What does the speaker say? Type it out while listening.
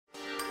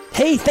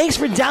Hey, thanks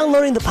for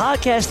downloading the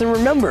podcast. And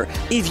remember,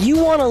 if you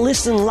want to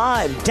listen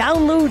live,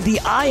 download the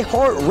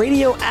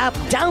iHeartRadio app,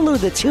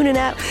 download the TuneIn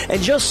app,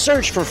 and just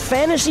search for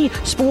Fantasy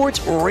Sports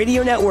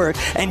Radio Network,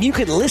 and you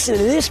can listen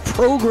to this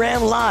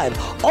program live.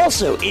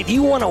 Also, if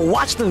you want to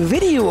watch the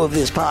video of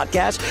this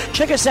podcast,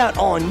 check us out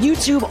on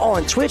YouTube,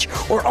 on Twitch,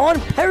 or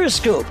on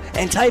Periscope,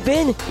 and type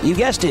in, you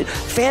guessed it,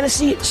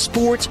 Fantasy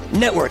Sports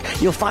Network.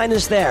 You'll find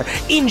us there.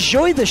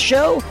 Enjoy the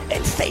show,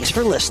 and thanks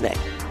for listening.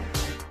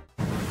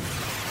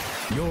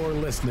 You're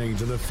listening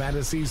to the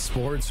Fantasy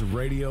Sports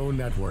Radio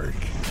Network.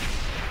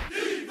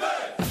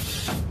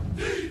 Defense!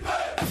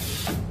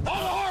 Defense! All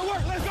the hard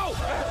work, let's go!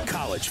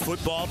 College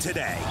football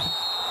today.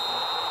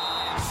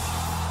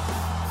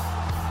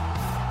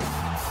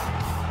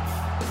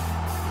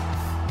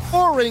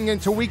 Pouring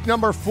into week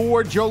number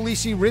 4, Joe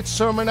Lisi, Rich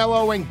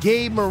Sermonello, and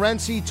Gabe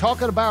Morency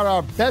talking about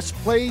our best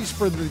plays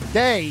for the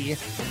day.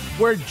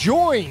 We're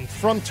joined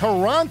from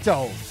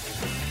Toronto.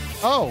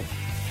 Oh,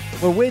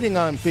 we're waiting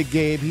on Big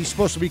Gabe. He's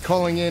supposed to be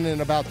calling in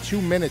about 2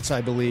 minutes,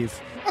 I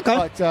believe. Okay.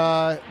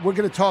 But we're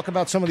going to talk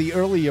about some of the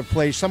earlier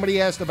plays.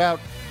 Somebody asked about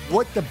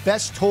what the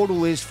best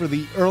total is for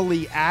the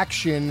early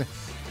action.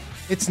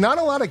 It's not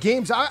a lot of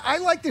games. I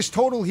like this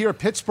total here,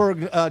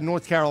 Pittsburgh,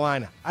 North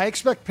Carolina. I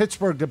expect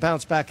Pittsburgh to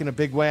bounce back in a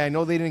big way. I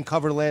know they didn't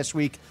cover last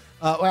week.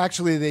 Well,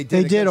 actually, they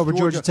did. They did over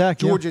Georgia Tech.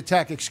 Georgia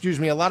Tech, excuse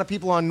me. A lot of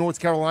people on North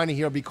Carolina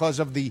here because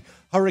of the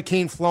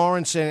Hurricane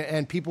Florence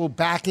and people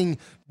backing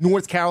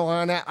North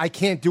Carolina. I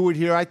can't do it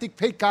here. I think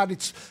Pitt got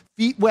its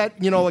feet wet,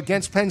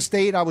 against Penn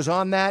State. I was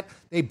on that.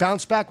 They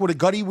bounced back with a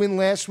gutty win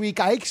last week.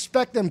 I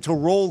expect them to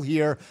roll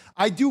here.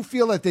 I do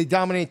feel that they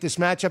dominate this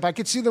matchup. I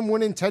could see them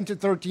winning 10 to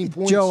 13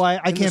 points. Joe,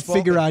 I can't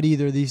figure out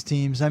either of these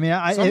teams. I mean,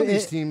 some of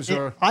these teams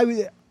are.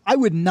 I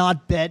would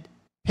not bet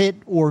Pitt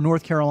or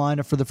North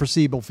Carolina for the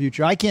foreseeable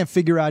future. I can't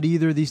figure out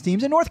either of these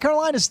teams. And North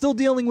Carolina is still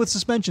dealing with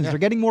suspensions. Yeah. They're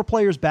getting more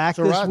players back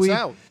this week.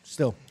 Out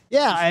still.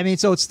 Yeah, I mean,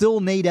 so it's still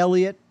Nate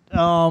Elliott.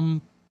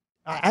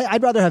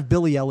 I'd rather have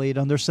Billy Elliott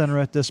under center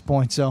at this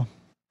point. So,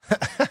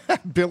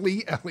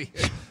 Billy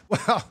Elliott.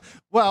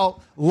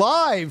 Well,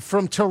 live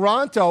from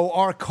Toronto,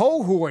 our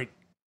cohort,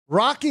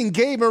 rocking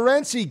Gabe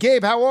Morency.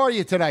 Gabe, how are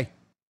you today?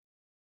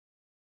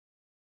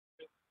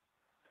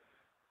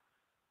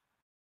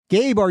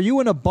 Gabe, are you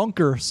in a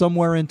bunker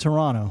somewhere in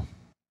Toronto?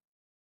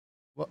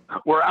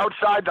 We're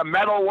outside the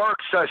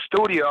Metalworks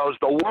Studios,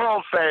 the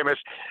world-famous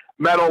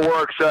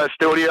Metalworks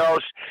Studios,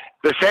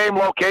 the same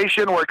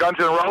location where Guns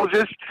N'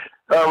 Roses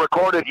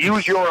recorded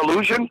Use Your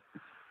Illusion,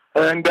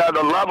 and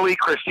the lovely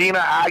Christina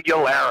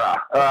Aguilera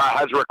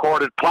has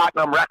recorded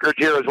platinum records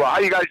here as well. How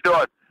you guys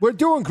doing? We're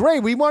doing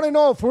great. We want to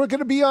know if we're going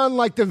to be on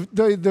like the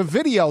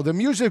video, the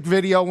music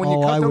video when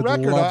you cut the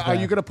record. Are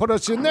you going to put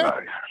us in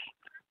there?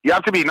 You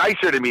have to be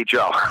nicer to me,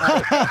 Joe.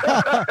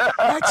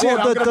 That's it.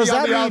 I'm going to be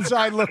on the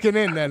outside looking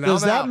in then.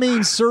 Does that mean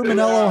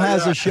Sermonello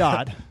has a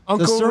shot?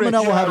 Uncle Does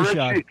Sermonello have a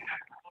shot?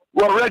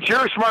 Well, Rich,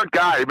 you're a smart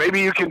guy.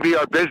 Maybe you can be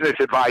our business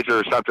advisor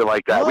or something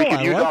like that. We could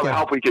use all the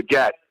help we could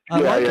get. We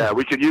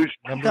could use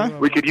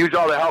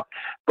all the help.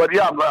 But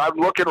yeah, I'm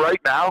looking right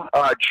now.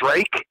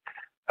 Drake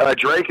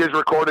is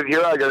recorded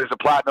here. I got his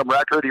platinum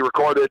record. He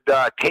recorded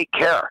 "Take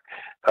Care"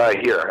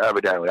 here.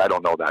 Evidently, I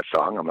don't know that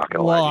song. I'm not going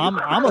to lie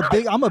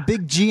to you. I'm a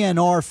big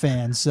GNR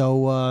fan.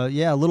 So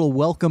a little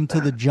 "Welcome to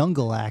the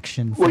Jungle"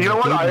 action. Well, you know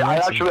what?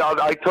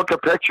 I took a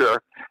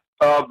picture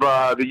of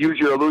the "Use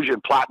Your Illusion"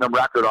 platinum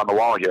record on the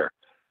wall here.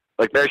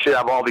 Like, they should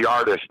have all the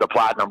artists, the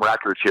platinum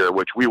records here,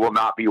 which we will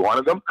not be one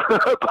of them.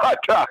 But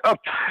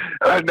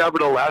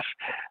nevertheless,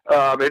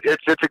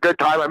 it's a good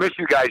time. I miss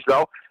you guys,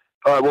 though.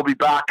 We'll be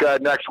back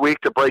next week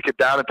to break it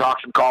down and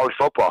talk some college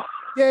football.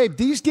 Gabe,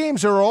 these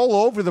games are all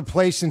over the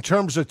place in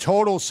terms of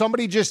total.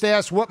 Somebody just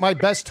asked what my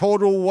best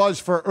total was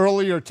for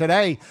earlier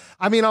today.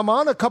 I mean, I'm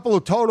on a couple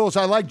of totals.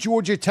 I like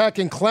Georgia Tech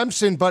and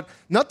Clemson, but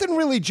nothing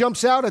really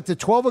jumps out at the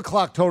 12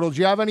 o'clock total. Do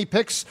you have any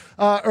picks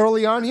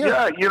early on here?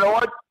 Yeah, you know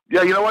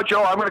what?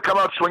 Joe? I'm going to come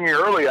out swinging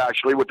early,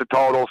 actually, with the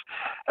totals.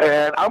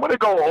 And I'm going to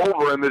go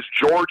over in this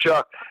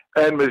Georgia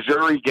and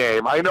Missouri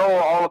game. I know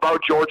all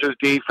about Georgia's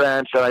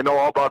defense, and I know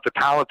all about the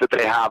talent that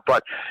they have,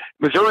 but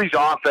Missouri's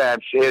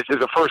offense is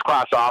a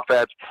first-class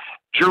offense.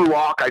 Drew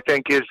Lock, I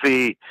think, is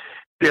the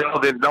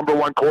number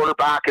one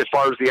quarterback as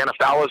far as the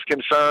NFL is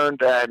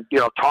concerned, and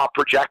top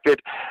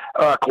projected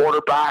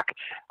quarterback.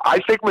 I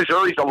think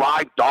Missouri's a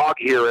live dog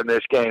here in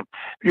this game.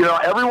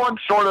 Everyone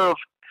sort of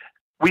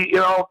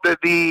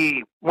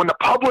when the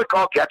public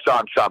all gets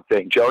on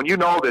something, Joe, and you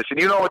know this,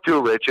 and you know it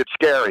too, Rich, it's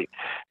scary.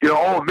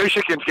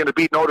 Michigan's going to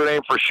beat Notre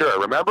Dame for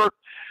sure. Remember?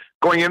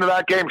 Going into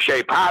that game,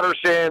 Shea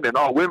Patterson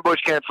and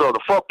Wimbush can't throw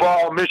the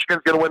football. Michigan's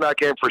going to win that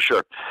game for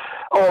sure.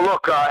 Oh,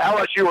 look,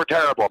 LSU are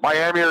terrible.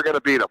 Miami are going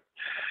to beat them.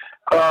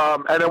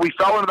 And then we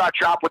fell into that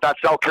trap with that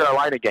South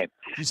Carolina game.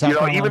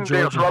 Even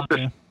throughout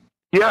this.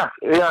 Yeah.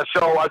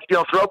 So,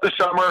 throughout the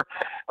summer,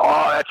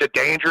 that's a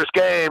dangerous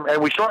game.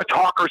 And we sort of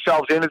talk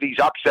ourselves into these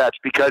upsets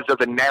because of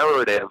the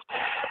narrative.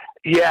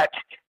 Yet,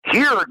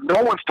 Here,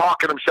 no one's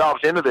talking themselves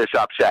into this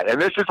upset,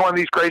 and this is when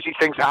these crazy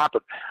things happen.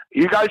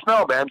 You guys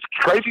know, man,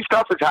 crazy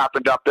stuff has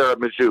happened up there at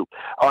Mizzou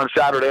on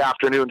Saturday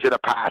afternoons in the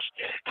past.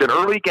 It's an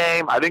early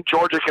game. I think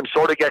Georgia can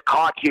sort of get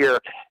caught here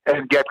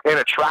and get in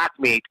a track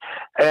meet.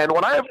 And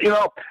when I'm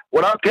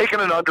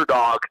taking an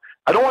underdog,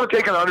 I don't want to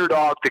take an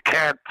underdog that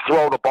can't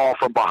throw the ball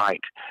from behind.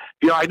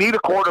 I need a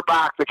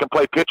quarterback that can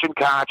play pitch and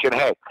catch. And,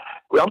 hey,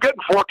 I'm getting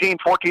 14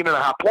 and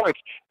a half points.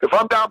 If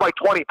I'm down by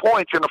 20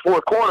 points in the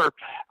fourth quarter,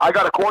 I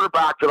got a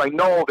quarterback that I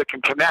know that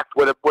can connect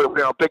with a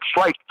big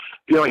strike,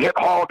 hit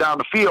Hall down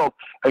the field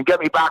and get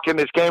me back in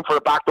this game for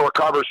a backdoor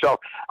cover. So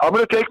I'm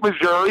going to take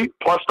Missouri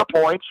plus the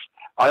points.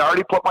 I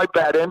already put my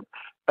bet in,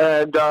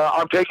 and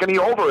I'm taking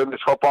the over in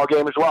this football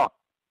game as well.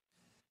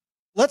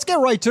 Let's get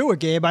right to it,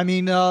 Gabe. I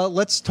mean,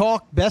 let's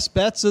talk best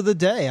bets of the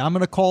day. I'm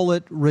going to call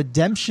it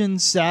Redemption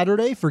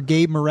Saturday for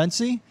Gabe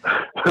Morency.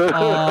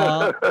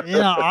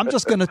 I'm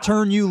just going to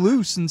turn you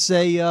loose and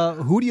say,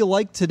 who do you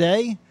like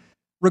today,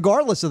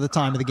 regardless of the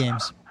time of the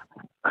games?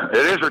 It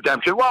is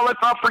redemption. Well,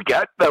 let's not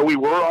forget that we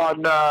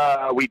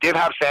did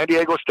have San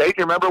Diego State.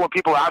 You remember when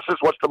people asked us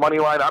what's the money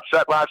line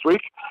upset last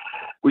week?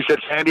 We said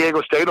San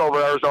Diego State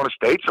over Arizona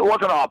State, so it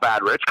wasn't all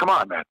bad, Rich. Come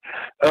on, man.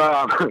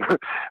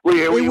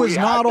 It was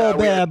not all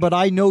bad, but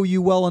I know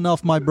you well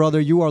enough, my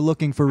brother. You are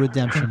looking for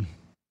redemption.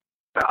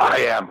 I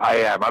am.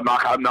 I'm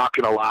not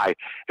going to lie.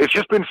 It's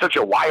just been such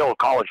a wild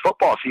college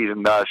football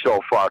season so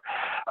far.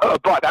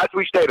 But as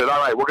we stated,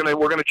 all right, we're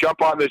gonna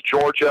jump on this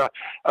Georgia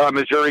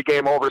Missouri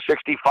game over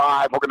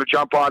 65. We're gonna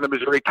jump on the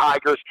Missouri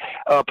Tigers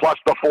plus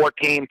the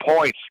 14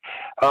 points.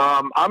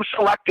 I'm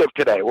selective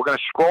today. We're gonna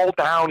scroll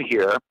down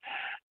here.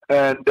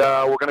 And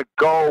we're going to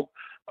go.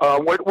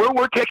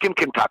 We're taking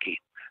Kentucky.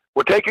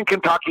 We're taking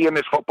Kentucky in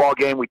this football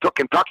game. We took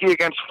Kentucky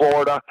against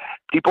Florida.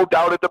 People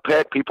doubted the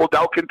Pitt. People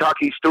doubt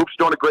Kentucky. Stoops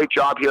doing a great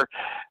job here.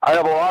 I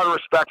have a lot of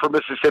respect for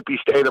Mississippi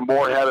State and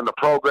Moorhead and the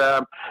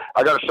program.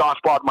 I got a soft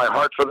spot in my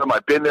heart for them.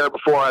 I've been there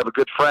before. I have a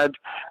good friend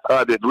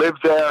that lived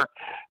there.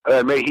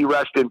 May he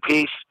rest in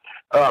peace.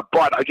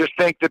 But I just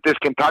think that this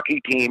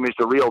Kentucky team is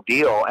the real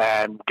deal,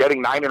 and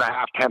getting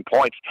 9.5, 10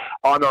 points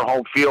on their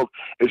home field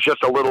is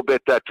just a little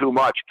bit too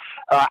much.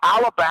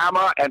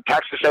 Alabama and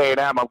Texas A&M,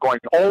 I'm going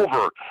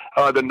over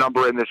the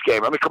number in this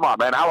game. I mean, come on,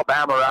 man.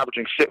 Alabama are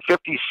averaging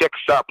 56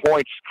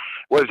 points.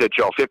 What is it,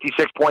 Joe?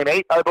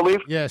 56.8, I believe?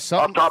 Yeah, off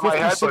the top of my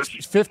head.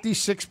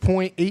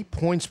 56.8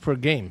 points per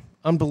game.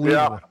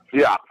 Unbelievable.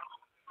 Yeah.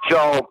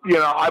 So,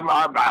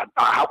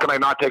 how can I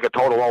not take a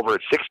total over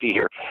at 60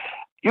 here?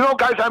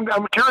 Guys, I'm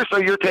curious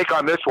of your take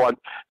on this one.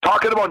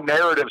 Talking about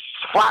narratives,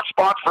 flat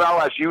spots for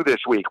LSU this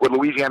week with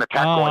Louisiana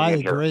Tech going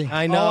in here. I agree.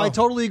 I know. I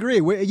totally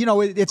agree.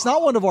 It's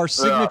not one of our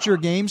signature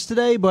games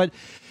today, but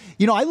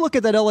I look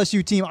at that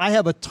LSU team. I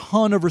have a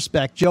ton of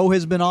respect. Joe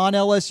has been on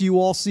LSU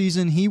all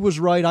season. He was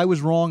right. I was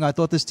wrong. I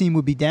thought this team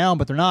would be down,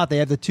 but they're not. They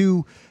have the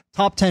 2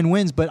 top 10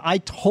 wins, but I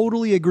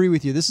totally agree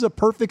with you. This is a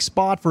perfect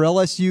spot for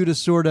LSU to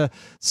sort of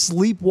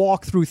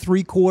sleepwalk through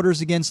 3 quarters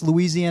against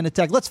Louisiana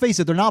Tech. Let's face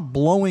it, they're not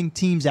blowing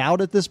teams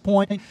out at this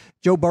point.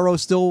 Joe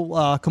Burrow's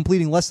still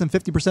completing less than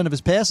 50% of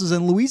his passes,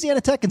 and Louisiana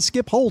Tech and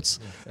Skip Holtz,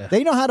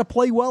 they know how to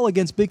play well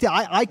against big teams.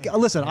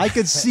 Listen, I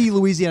could see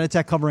Louisiana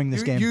Tech covering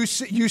this game. You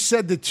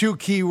said the 2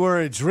 key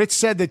words. Rich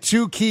said the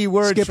 2 key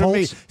words Skip for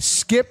Holtz. me.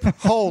 Skip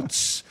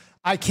Holtz.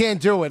 I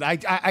can't do it.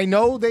 I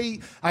know they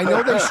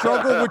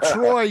struggle with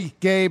Troy,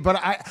 Gabe, but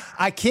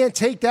I can't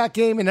take that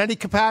game in any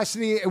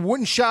capacity. It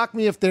wouldn't shock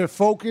me if they're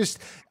focused.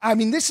 I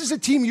mean, this is a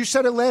team, you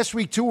said it last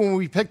week too when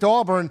we picked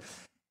Auburn,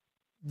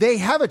 they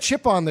have a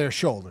chip on their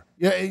shoulder.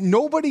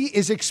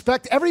 Everybody's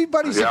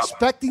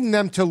expecting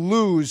them to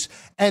lose,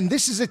 and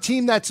this is a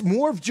team that's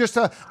more of just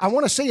a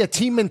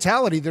team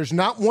mentality. There's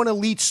not one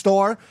elite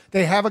star.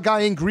 They have a guy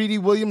in Greedy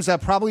Williams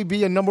that'll probably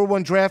be a number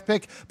 1 draft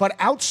pick, but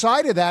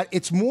outside of that,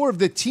 it's more of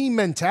the team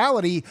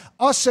mentality,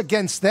 us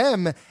against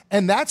them,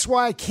 and that's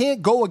why I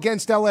can't go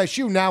against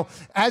LSU. Now,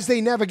 as they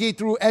navigate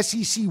through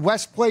SEC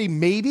West play,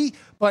 maybe,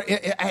 but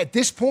at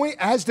this point,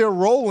 as they're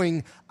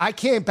rolling, I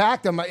can't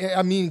back them.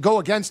 I mean, go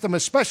against them,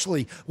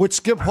 especially with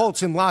Skip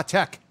Holtz and La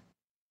Tech.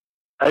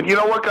 And you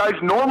know what, guys?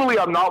 Normally,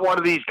 I'm not one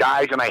of these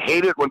guys, and I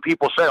hate it when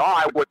people say,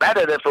 I would bet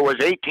it if it was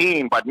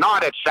 18, but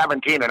not at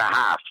 17.5.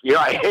 I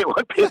hate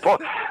when people,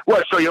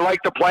 so you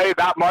like to play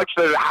that much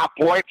that a half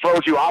point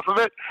throws you off of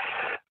it?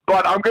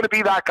 But I'm going to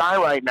be that guy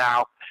right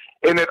now.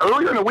 And then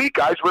earlier in the week,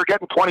 guys, we're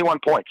getting 21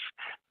 points.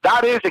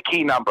 That is a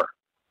key number.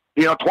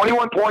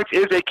 21 points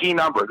is a key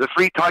number. The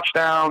 3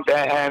 touchdowns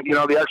and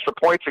the extra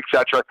points,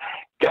 etc.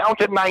 Down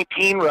to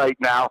 19 right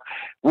now.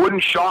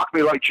 Wouldn't shock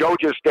me, like Joe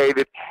just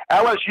stated.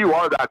 LSU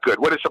are that good.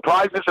 Would it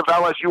surprise us if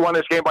LSU won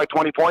this game by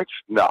 20 points?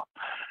 No.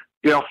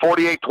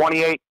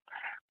 48-28,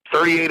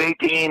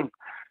 38-18.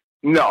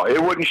 No,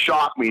 it wouldn't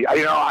shock me.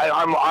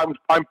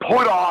 I'm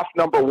put off,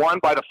 number 1,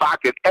 by the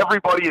fact that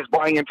everybody is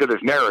buying into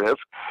this narrative,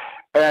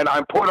 and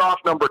I'm put off,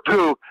 number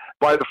 2,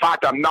 by the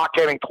fact I'm not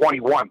getting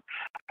 21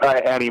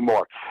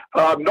 anymore.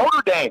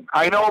 Notre Dame,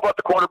 I know about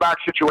the quarterback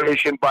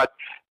situation, but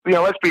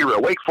let's be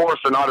real. Wake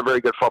Forest are not a very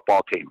good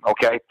football team,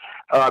 okay?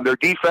 Their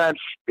defense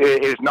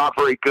is not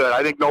very good.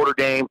 I think Notre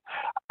Dame,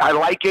 I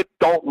like it,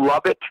 don't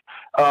love it.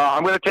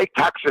 I'm going to take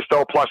Texas,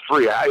 though,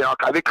 +3.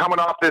 I think coming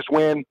off this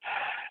win,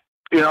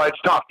 it's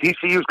tough.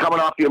 TCU's coming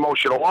off the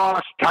emotional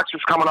loss. Texas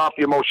coming off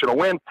the emotional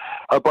win.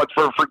 But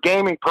for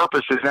gaming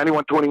purposes, and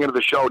anyone tuning into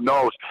the show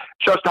knows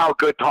just how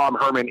good Tom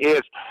Herman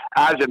is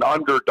as an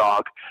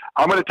underdog.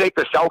 I'm going to take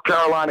the South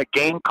Carolina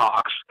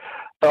Gamecocks.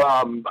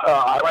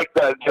 I like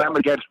them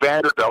against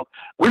Vanderbilt.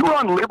 We were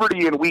on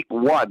Liberty in week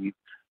 1.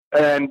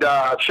 And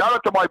shout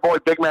out to my boy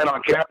Big Man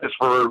on campus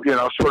for,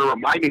 sort of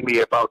reminding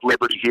me about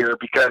Liberty here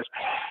because,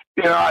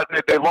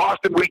 they lost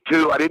in week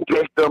 2. I didn't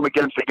take them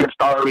against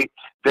Army.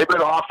 They've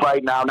been off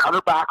right now. Now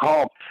they're back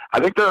home. I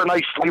think they're a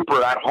nice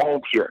sleeper at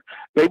home here.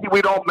 Maybe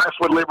we don't mess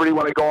with Liberty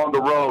when they go on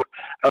the road.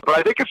 But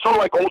I think it's sort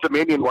of like Old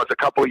Dominion was a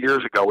couple of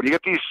years ago. When you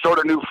get these sort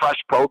of new, fresh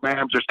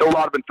programs, there's still a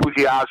lot of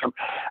enthusiasm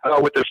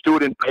with the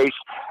student base.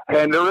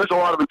 And there is a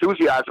lot of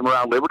enthusiasm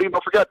around Liberty.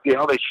 Don't forget,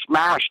 they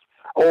smashed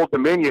Old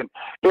Dominion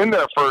in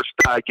their first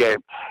game.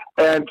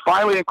 And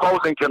finally, in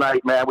closing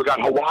tonight, man, we got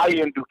Hawaii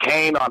and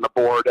Duquesne on the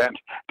board. And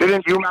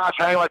didn't UMass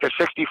hang like a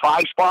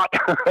 65 spot?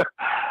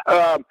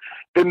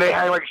 Didn't they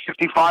hang like a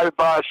 65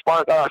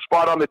 spot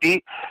on the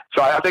D?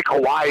 So I think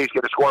Hawaii is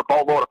going to score a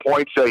boatload of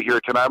points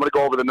here tonight. I'm going to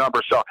go over the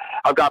numbers. So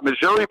I've got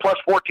Missouri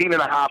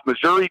 +14.5,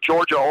 Missouri,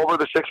 Georgia over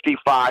the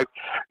 65,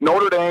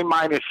 Notre Dame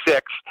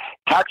 -6,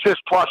 Texas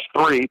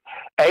 +3,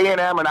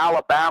 A&M and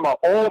Alabama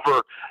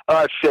over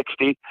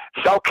 60,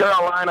 South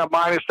Carolina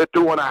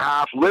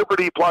 -2.5,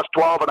 Liberty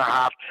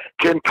 +12.5,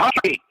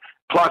 Kentucky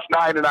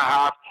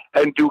 +9.5,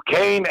 and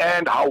Duquesne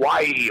and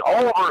Hawaii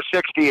over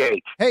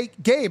 68. Hey,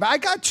 Gabe, I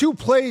got 2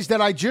 plays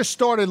that I just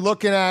started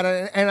looking at,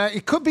 and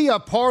it could be a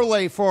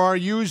parlay for our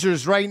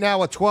users right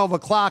now at 12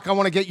 o'clock. I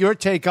want to get your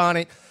take on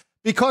it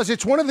because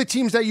it's one of the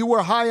teams that you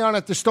were high on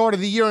at the start of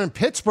the year in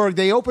Pittsburgh.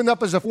 They opened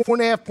up as a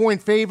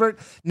 4.5-point favorite.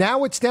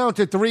 Now it's down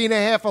to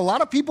 3.5. A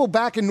lot of people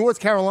back in North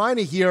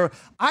Carolina here.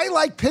 I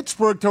like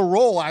Pittsburgh to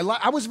roll.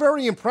 I was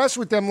very impressed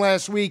with them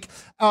last week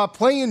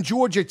playing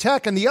Georgia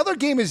Tech. And the other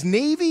game is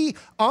Navy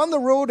on the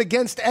road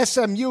against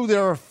SMU.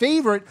 They're a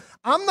favorite.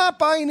 I'm not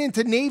buying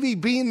into Navy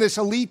being this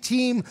elite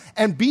team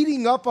and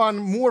beating up on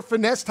more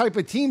finesse type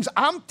of teams.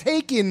 I'm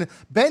taking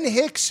Ben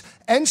Hicks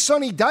and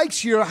Sonny Dykes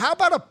here. How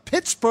about a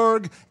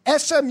Pittsburgh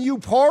SMU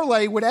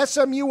parlay with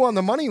SMU on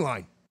the money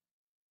line?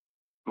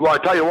 Well, I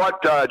tell you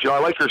what, Joe, I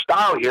like your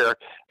style here.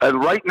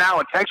 And right now,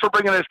 and thanks for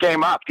bringing this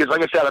game up, because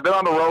like I said, I've been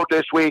on the road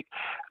this week.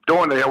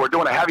 We're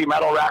doing a heavy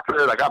metal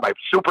record. I got my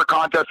super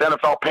contest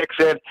NFL picks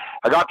in.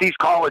 I got these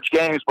college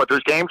games, but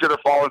there's games that are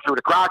falling through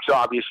the cracks,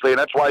 obviously, and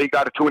that's why you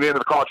got to tune into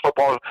the College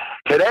Football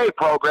Today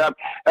program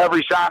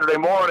every Saturday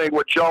morning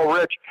with Joe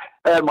Rich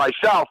and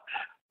myself.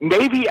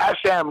 Navy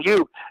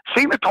SMU,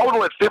 seeing the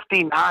total at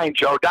 59,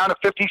 Joe, down to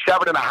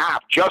 57.5,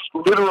 just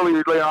literally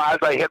as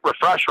I hit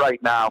refresh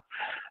right now.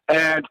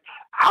 And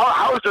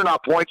how is there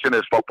not points in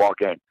this football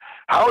game?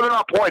 How are there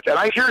not points? And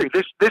I hear you,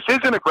 this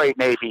isn't a great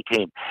Navy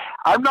team.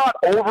 I'm not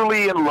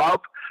overly in love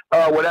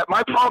with that.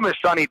 My problem is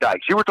Sonny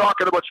Dykes. You were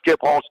talking about Skip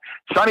Holtz.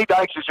 Sonny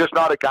Dykes is just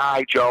not a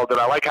guy, Joe, that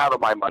I like having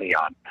my money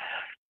on.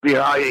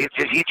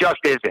 He just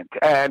isn't.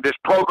 And this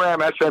program,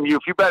 SMU,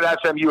 if you bet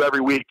SMU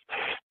every week,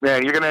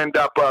 man, you're going to end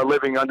up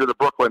living under the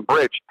Brooklyn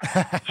Bridge.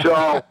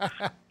 So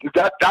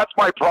that's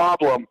my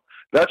problem.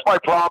 That's my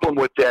problem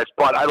with this.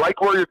 But I like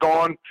where you're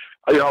going.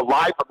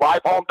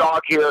 Live home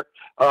dog here.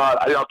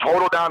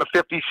 Total down to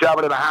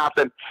 57.5.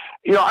 And,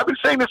 I've been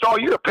saying this all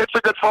year. Pitt's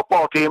a good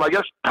football team. I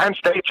guess Penn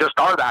State just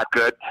are that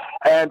good.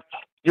 And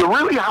you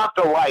really have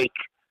to like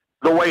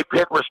the way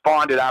Pitt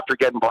responded after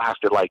getting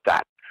blasted like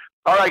that.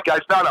 All right, guys.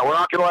 No, we're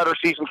not going to let our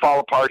season fall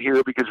apart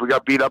here because we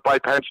got beat up by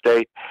Penn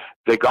State.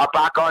 They got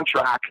back on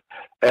track,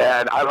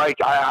 and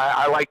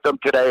I like them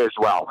today as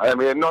well. I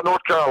mean,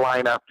 North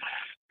Carolina,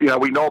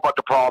 we know about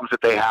the problems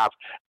that they have.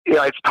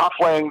 It's tough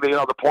laying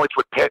the points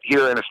with Pitt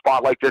here in a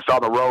spot like this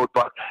on the road,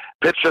 but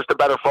Pitt's just a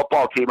better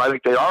football team. I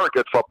think they are a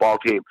good football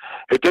team.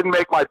 It didn't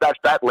make my best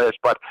bet list,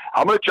 but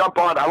I'm going to jump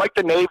on. I like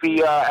the Navy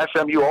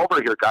SMU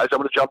over here, guys. I'm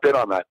going to jump in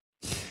on that.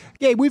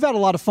 Yeah, we've had a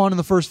lot of fun in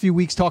the first few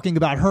weeks talking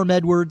about Herm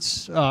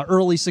Edwards'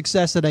 early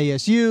success at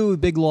ASU,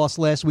 big loss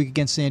last week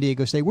against San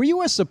Diego State. Were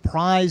you as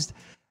surprised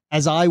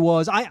as I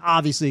was? I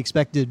obviously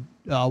expected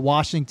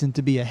Washington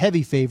to be a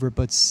heavy favorite,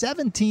 but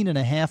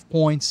 17.5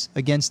 points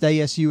against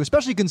ASU,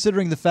 especially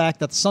considering the fact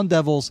that the Sun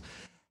Devils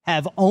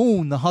have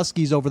owned the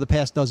Huskies over the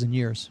past dozen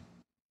years.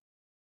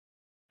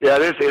 Yeah,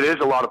 it is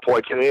a lot of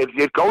points. And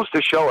it goes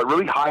to show, it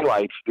really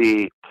highlights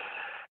the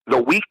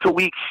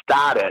week-to-week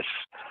status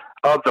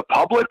of the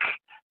public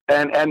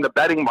and the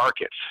betting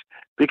markets.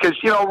 Because,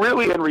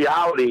 really in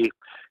reality,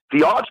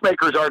 the odds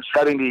makers aren't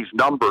setting these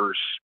numbers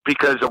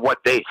because of what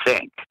they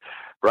think,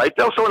 right?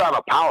 They'll sort of have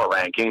a power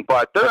ranking,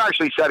 but they're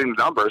actually setting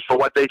the numbers for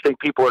what they think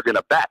people are going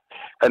to bet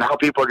and how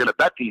people are going to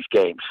bet these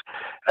games.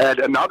 And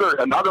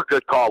another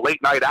good call,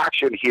 late night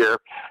action here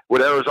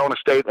with Arizona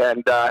State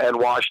and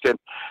Washington.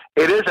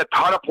 It is a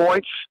ton of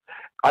points.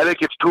 I think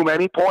it's too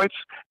many points.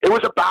 It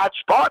was a bad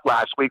spot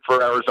last week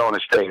for Arizona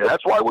State, and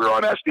that's why we were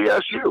on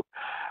SDSU.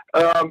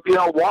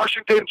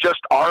 Washington just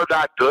are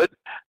that good,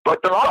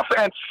 but their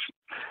offense,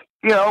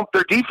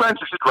 their defense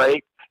is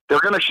great. They're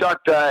going to shut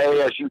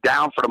ASU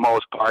down for the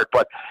most part,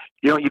 but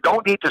you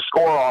don't need to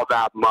score all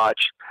that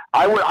much.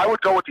 I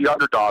would go with the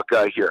underdog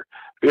here.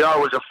 It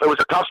was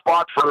a tough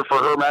spot for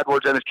Herm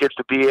Edwards and his kids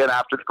to be in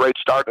after the great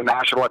start and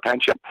national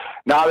attention.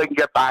 Now they can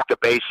get back to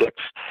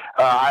basics.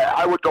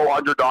 I would go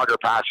underdog or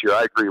pass here.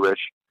 I agree, Rich.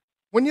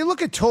 When you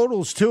look at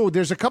totals, too,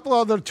 there's a couple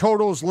other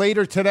totals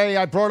later today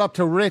I brought up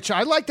to Rich.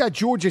 I like that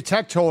Georgia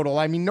Tech total.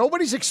 I mean,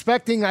 nobody's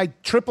expecting a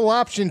triple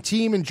option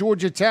team in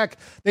Georgia Tech.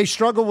 They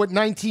struggled with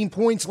 19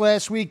 points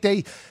last week.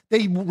 They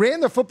ran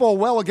the football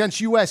well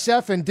against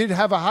USF and did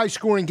have a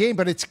high-scoring game,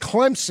 but it's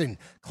Clemson.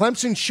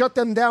 Clemson shut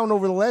them down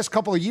over the last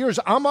couple of years.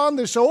 I'm on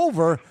this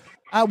over.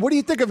 What do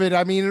you think of it?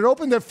 I mean, it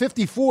opened at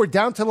 54,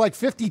 down to like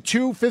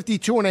 52,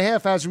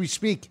 52.5 as we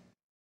speak.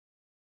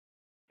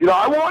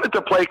 I wanted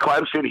to play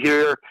Clemson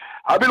here.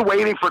 I've been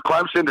waiting for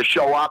Clemson to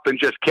show up and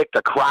just kick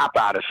the crap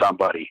out of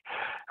somebody.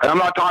 And I'm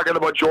not talking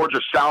about Georgia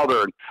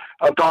Southern.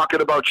 I'm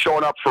talking about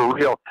showing up for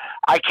real.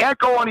 I can't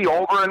go any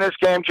over in this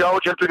game, Joe,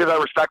 just because I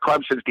respect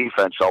Clemson's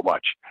defense so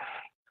much.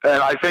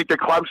 And I think that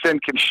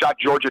Clemson can shut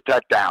Georgia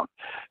Tech down.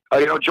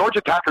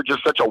 Georgia Tech are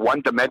just such a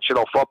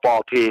one-dimensional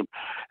football team.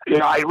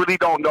 I really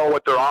don't know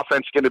what their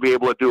offense is going to be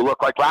able to do.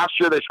 Look, like last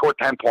year they scored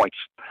 10 points.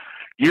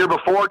 Year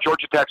before,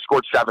 Georgia Tech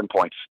scored 7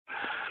 points.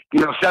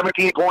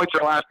 17 points in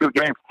the last 2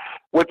 games.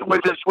 With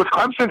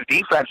Clemson's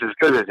defense as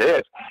good as it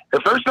is,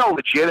 if there's no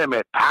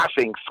legitimate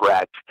passing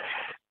threat,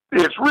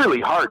 it's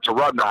really hard to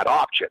run that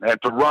option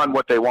and to run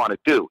what they want to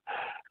do.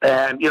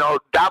 And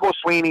Dabo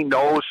Swinney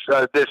knows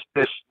this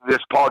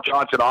Paul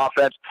Johnson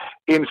offense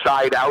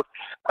inside out.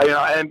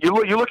 And you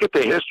look at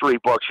the history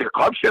books here.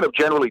 Clemson have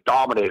generally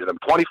dominated them: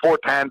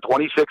 24-10,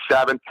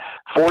 26-7,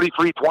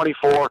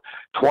 43-24,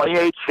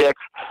 28-6.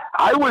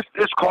 I was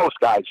this close,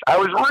 guys. I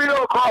was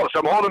real close.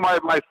 I'm holding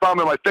my thumb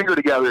and my finger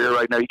together here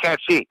right now. You can't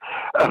see,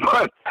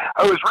 but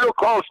I was real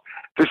close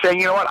to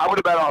saying, I would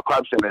have bet on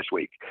Clemson this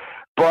week.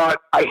 But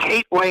I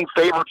hate laying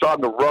favorites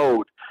on the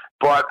road.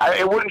 But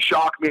it wouldn't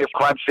shock me if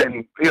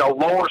Clemson,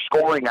 lower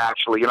scoring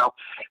actually,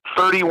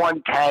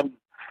 31-10,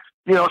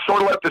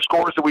 sort of like the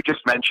scores that we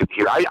just mentioned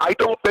here. I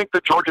don't think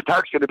that Georgia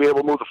Tech's going to be able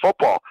to move the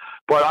football,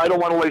 but I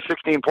don't want to lay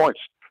 16 points.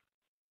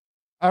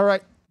 All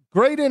right.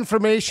 Great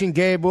information,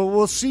 Gabe.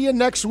 We'll see you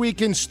next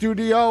week in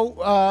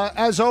studio.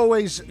 As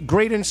always,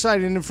 great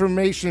insight and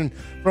information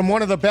from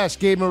one of the best,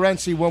 Gabe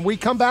Morency. When we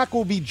come back,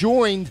 we'll be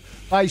joined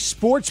by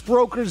Sports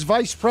Brokers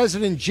Vice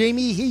President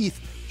Jamie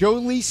Heath, Joe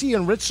Lisi,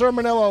 and Rich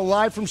Sermonello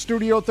live from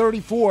Studio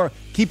 34.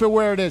 Keep it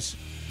where it is.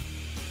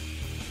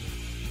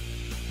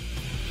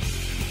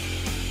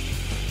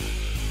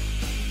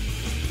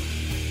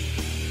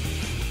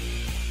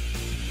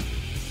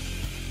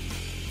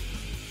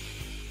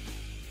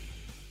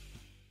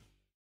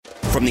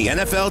 From the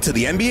NFL to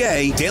the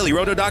NBA,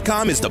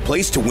 DailyRoto.com is the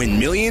place to win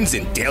millions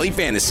in daily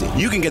fantasy.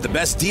 You can get the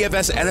best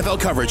DFS NFL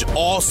coverage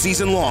all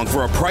season long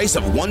for a price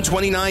of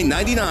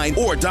 $129.99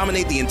 or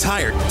dominate the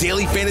entire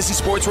daily fantasy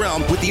sports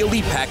realm with the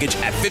Elite Package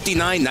at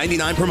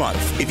 $59.99 per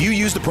month. If you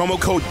use the promo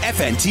code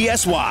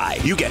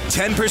FNTSY, you get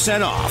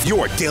 10% off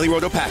your Daily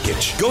Roto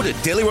package. Go to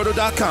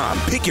DailyRoto.com,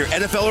 pick your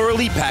NFL or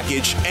Elite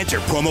Package, enter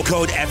promo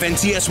code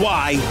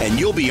FNTSY, and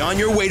you'll be on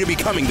your way to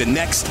becoming the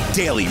next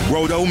Daily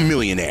Roto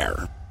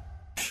millionaire.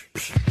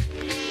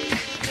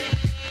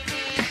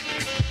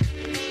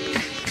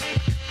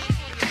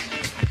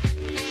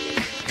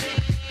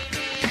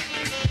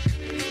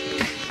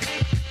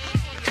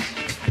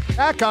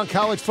 Back on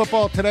College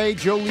Football Today,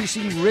 Joe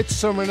Lisi, Rich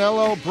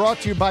Sermonello, brought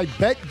to you by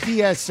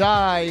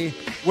BetDSI.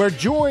 We're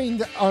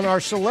joined on our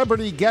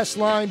celebrity guest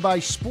line by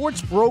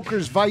Sports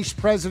Brokers Vice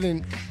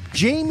President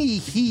Jamie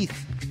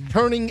Heath,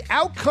 turning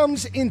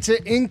outcomes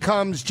into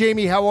incomes.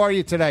 Jamie, how are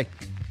you today?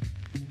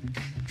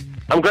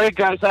 I'm great,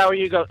 guys. How are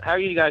you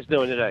guys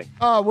doing today?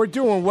 We're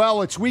doing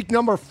well. It's week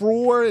number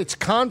 4. It's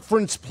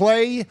conference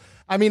play.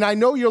 I mean, I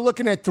know you're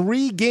looking at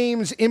 3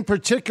 games in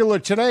particular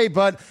today,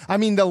 but, I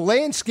mean, the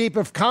landscape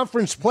of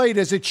conference play,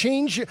 does it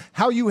change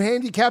how you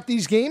handicap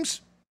these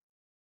games?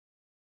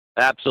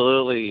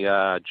 Absolutely,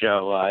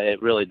 Joe.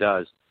 It really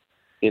does.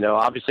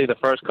 Obviously the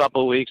first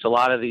couple of weeks, a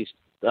lot of these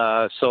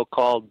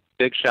so-called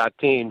big shot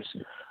teams,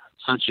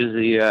 such as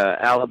the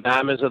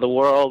Alabamas of the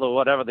world or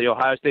whatever, the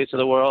Ohio States of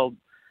the world,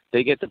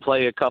 they get to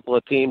play a couple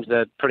of teams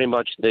that pretty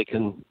much they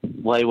can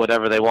lay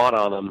whatever they want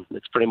on them.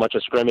 It's pretty much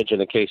a scrimmage in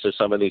the case of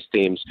some of these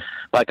teams.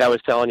 Like I was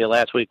telling you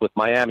last week with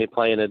Miami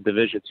playing a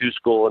Division II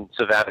school in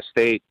Savannah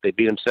State, they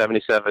beat them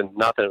 77-0. It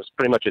was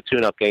pretty much a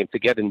tune-up game to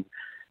get into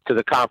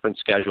the conference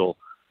schedule.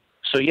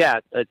 So, yeah,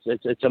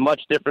 it's a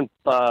much different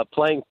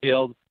playing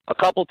field. A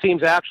couple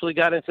teams actually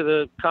got into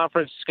the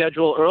conference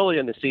schedule early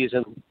in the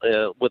season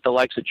with the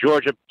likes of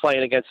Georgia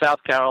playing against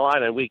South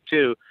Carolina in week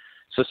 2.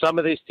 So some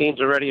of these teams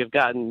already have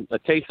gotten a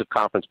taste of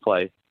conference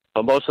play,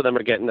 but most of them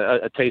are getting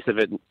a taste of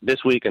it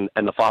this week and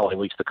the following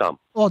weeks to come.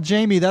 Well,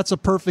 Jamie, that's a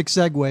perfect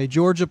segue.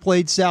 Georgia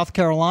played South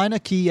Carolina,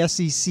 key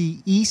SEC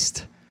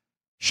East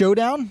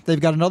showdown.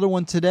 They've got another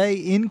one today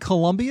in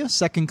Columbia,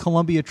 second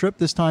Columbia trip,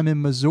 this time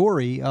in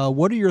Missouri.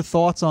 What are your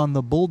thoughts on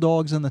the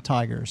Bulldogs and the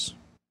Tigers?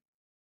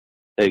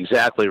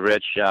 Exactly,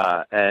 Rich.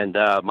 And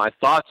my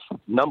thoughts,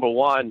 number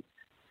one,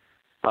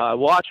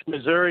 watched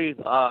Missouri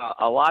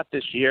a lot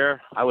this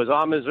year. I was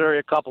on Missouri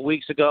a couple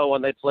weeks ago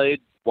when they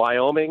played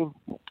Wyoming.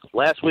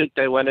 Last week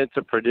they went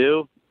into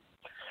Purdue,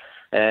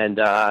 and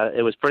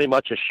it was pretty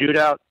much a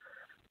shootout.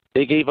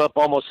 They gave up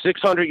almost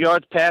 600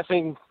 yards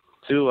passing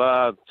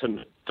to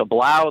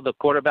Blau, the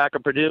quarterback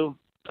of Purdue,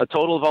 a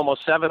total of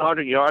almost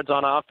 700 yards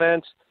on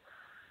offense.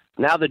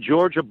 Now the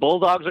Georgia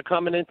Bulldogs are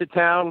coming into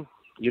town.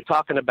 You're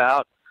talking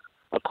about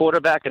a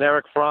quarterback in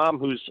Eric Fromm,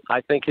 who's,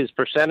 I think his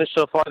percentage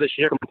so far this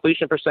year,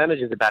 completion percentage,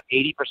 is about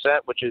 80%,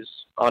 which is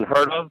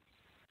unheard of.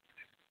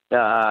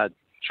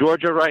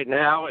 Georgia right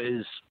now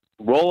is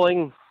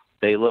rolling.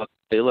 They look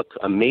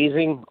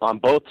amazing on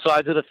both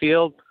sides of the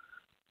field.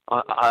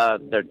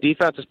 Their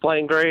defense is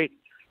playing great.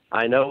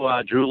 I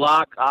know Drew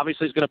Lock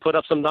obviously is going to put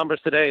up some numbers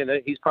today, and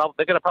they're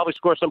going to probably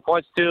score some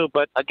points too.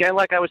 But again,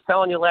 like I was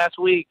telling you last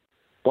week,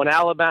 when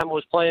Alabama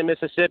was playing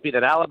Mississippi,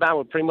 that Alabama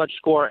would pretty much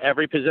score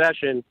every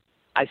possession.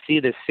 I see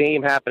the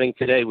same happening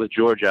today with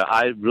Georgia.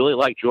 I really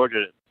like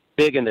Georgia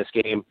big in this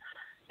game,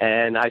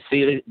 and I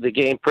see the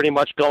game pretty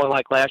much going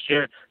like last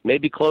year,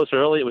 maybe close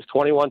early. It was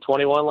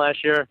 21-21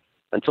 last year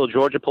until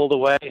Georgia pulled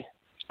away.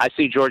 I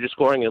see Georgia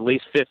scoring at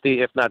least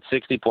 50, if not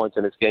 60 points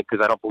in this game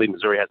because I don't believe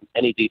Missouri has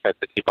any defense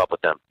to keep up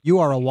with them. You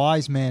are a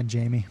wise man,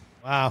 Jamie.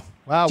 Wow.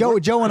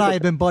 Joe and I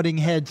have been butting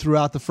head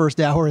throughout the first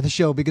hour of the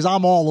show because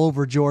I'm all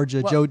over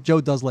Georgia. Well,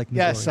 Joe does like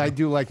Missouri. Yes, I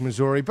do like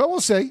Missouri, but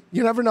we'll see.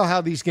 You never know how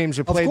these games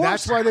are played.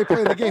 That's why they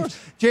play the games.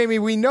 Jamie,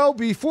 we know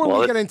before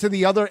we get into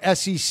the other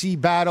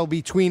SEC battle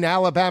between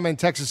Alabama and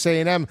Texas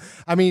A&M,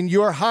 I mean,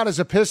 you're hot as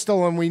a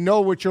pistol, and we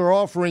know what you're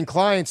offering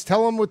clients.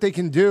 Tell them what they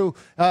can do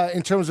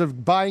in terms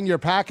of buying your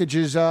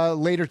packages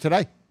later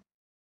today.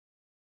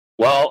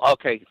 Well,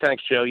 okay.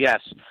 Thanks, Joe. Yes.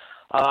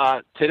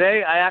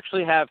 Today, I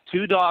actually have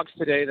two dogs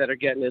today that are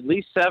getting at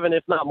least 7,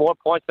 if not more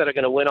points that are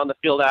going to win on the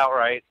field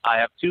outright. I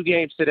have 2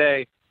 games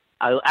today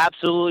I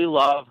absolutely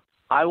love.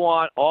 I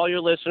want all your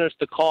listeners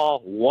to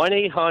call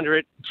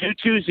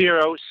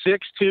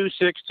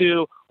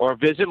 1-800-220-6262 or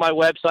visit my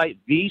website,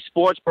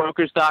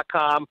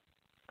 thesportsbrokers.com.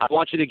 I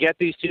want you to get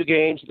these 2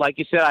 games. Like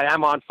you said, I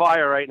am on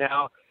fire right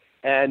now,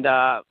 and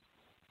I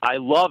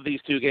love these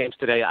 2 games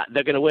today.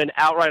 They're going to win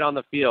outright on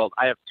the field.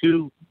 I have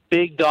 2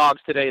 big dogs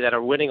today that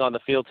are winning on the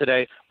field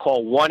today.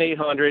 Call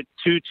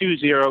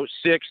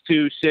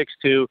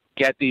 1-800-220-6262.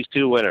 Get these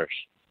 2 winners.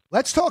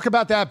 Let's talk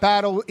about that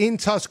battle in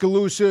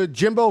Tuscaloosa.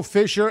 Jimbo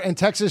Fisher and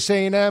Texas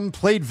A&M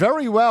played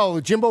very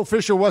well. Jimbo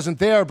Fisher wasn't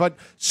there, but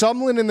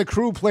Sumlin and the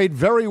crew played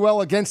very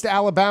well against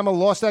Alabama,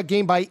 lost that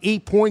game by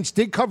 8 points,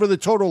 did cover the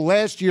total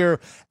last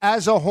year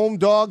as a home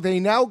dog. They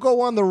now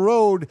go on the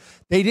road.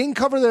 They didn't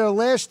cover their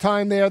last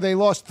time there. They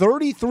lost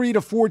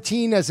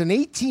 33-14 as an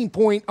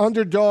 18-point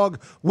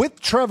underdog with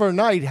Trevor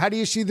Knight. How do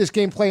you see this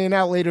game playing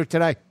out later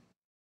today?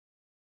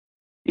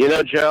 You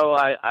know, Joe,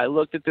 I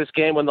looked at this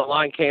game when the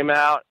line came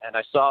out, and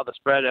I saw the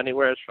spread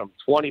anywhere from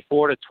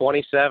 24 to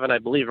 27. I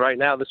believe right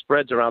now the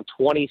spread's around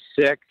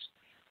 26,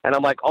 and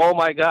I'm like, oh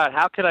my God,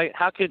 how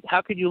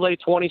could you lay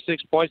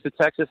 26 points to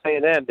Texas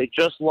A&M? They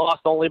just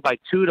lost only by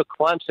 2 to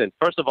Clemson.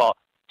 First of all,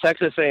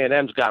 Texas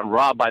A&M's gotten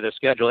robbed by their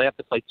schedule. They have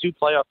to play 2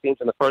 playoff teams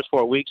in the first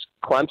 4 weeks,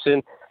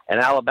 Clemson and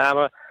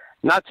Alabama.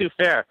 Not too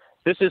fair.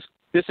 This is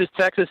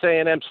Texas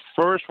A&M's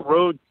first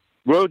road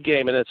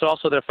game, and it's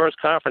also their first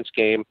conference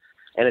game.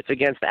 And it's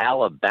against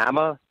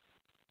Alabama.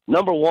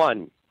 Number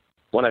one,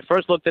 when I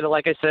first looked at it,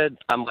 like I said,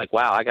 I'm like,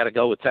 wow, I got to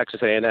go with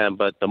Texas A&M.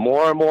 But the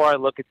more and more I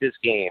look at this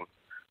game,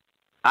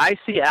 I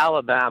see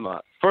Alabama.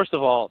 First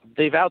of all,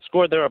 they've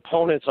outscored their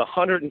opponents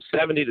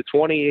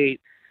 170-28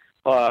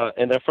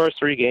 in their first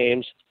 3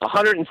 games,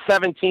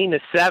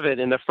 117-7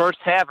 in the first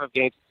half of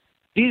games.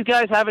 These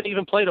guys haven't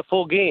even played a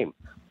full game.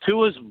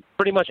 Tua's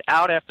pretty much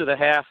out after the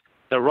half.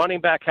 The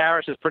running back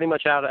Harris is pretty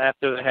much out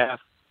after the half.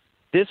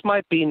 This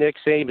might be Nick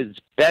Saban's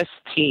best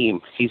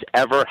team he's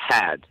ever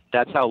had.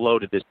 That's how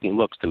loaded this team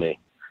looks to me.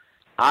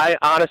 I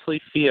honestly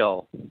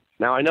feel,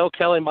 now I know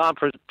Kellen Mond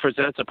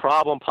presents a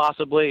problem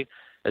possibly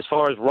as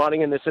far as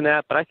running and this and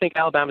that, but I think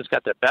Alabama's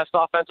got their best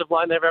offensive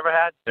line they've ever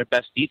had, their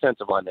best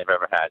defensive line they've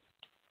ever had.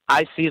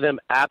 I see them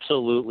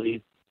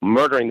absolutely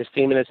murdering this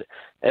team. And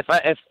if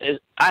I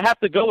have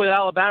to go with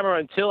Alabama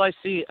until I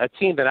see a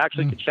team that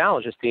actually could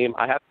challenge this team,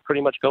 I have to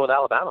pretty much go with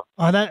Alabama.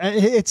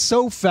 It's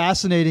so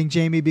fascinating,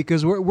 Jamie,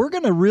 because we're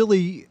going to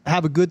really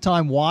have a good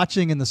time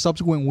watching in the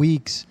subsequent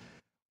weeks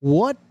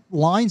what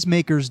lines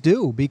makers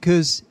do.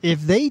 Because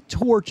if they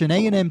torch an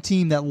A&M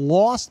team that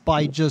lost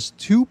by just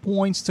 2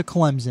 points to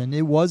Clemson,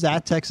 it was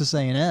at Texas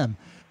A&M.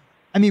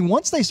 I mean,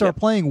 once they start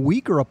playing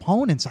weaker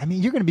opponents, I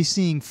mean, you're going to be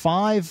seeing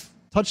 5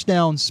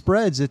 touchdown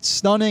spreads. It's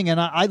stunning. And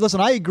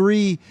I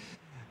agree.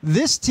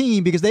 This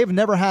team, because they've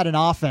never had an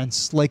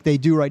offense like they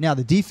do right now.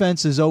 The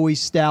defense is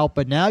always stout,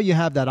 but now you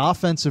have that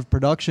offensive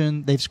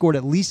production. They've scored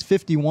at least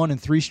 51 in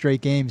 3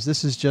 straight games.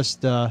 This is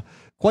just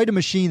quite a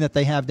machine that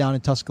they have down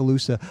in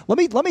Tuscaloosa. Let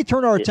me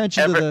turn our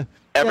attention to the.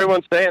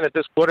 Everyone's saying that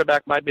this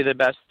quarterback might be the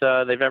best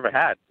they've ever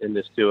had in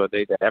this duo.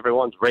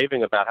 Everyone's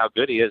raving about how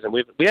good he is, and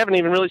we haven't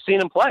even really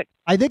seen him play.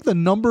 I think the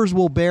numbers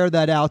will bear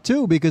that out,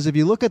 too, because if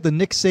you look at the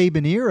Nick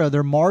Saban era,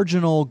 they're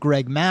marginal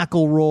Greg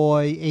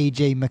McElroy,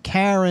 A.J.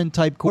 McCarron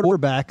type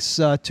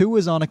quarterbacks. Tua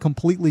is on a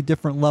completely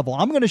different level.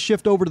 I'm going to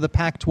shift over to the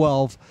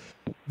Pac-12.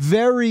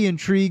 Very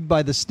intrigued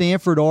by the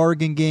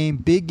Stanford-Oregon game.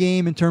 Big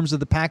game in terms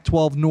of the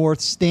Pac-12 North.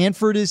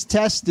 Stanford is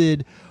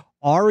tested.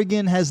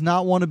 Oregon has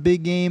not won a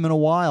big game in a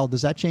while.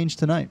 Does that change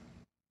tonight?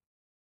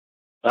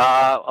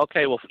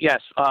 Okay, well, yes.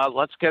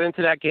 Let's get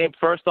into that game.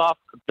 First off,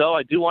 though,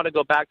 I do want to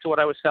go back to what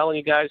I was telling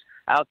you guys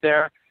out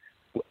there.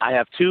 I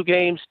have 2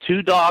 games,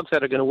 2 dogs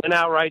that are going to win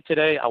outright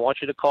today. I want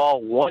you to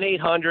call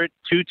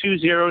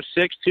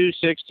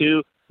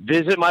 1-800-220-6262.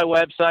 Visit my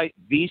website,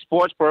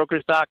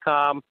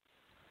 thesportsbrokers.com.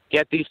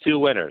 Get these 2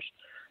 winners.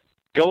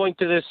 Going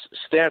to this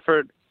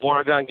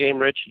Stanford-Oregon game,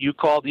 Rich, you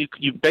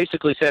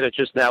basically said it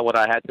just now what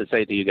I had to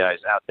say to you guys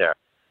out there.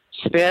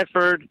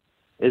 Stanford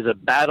is a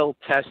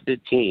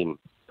battle-tested team,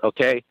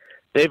 okay?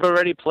 They've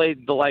already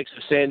played the likes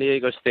of San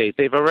Diego State.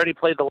 They've already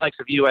played the likes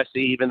of USC,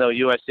 even though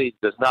USC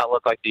does not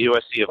look like the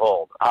USC of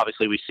old.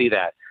 Obviously, we see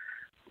that.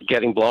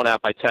 Getting blown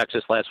out by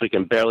Texas last week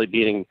and barely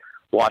beating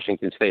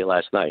Washington State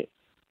last night.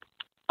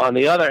 On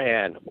the other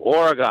hand,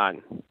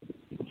 Oregon,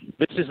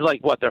 this is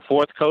like, what, their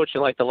 4th coach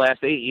in like the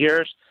last 8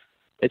 years?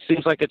 It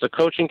seems like it's a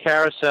coaching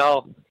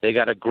carousel. They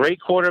got a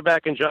great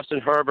quarterback in Justin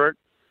Herbert.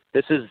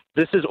 This is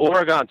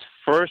Oregon's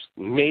first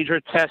major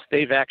test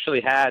they've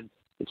actually had.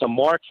 It's a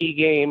marquee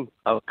game,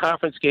 a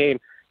conference game.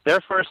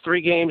 Their first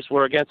 3 games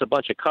were against a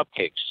bunch of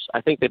cupcakes.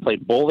 I think they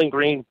played Bowling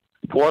Green,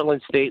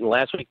 Portland State, and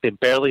last week they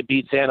barely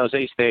beat San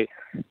Jose State.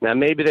 Now,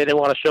 maybe they didn't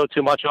want to show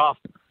too much off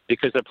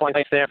because they're playing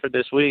Stanford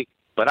this week,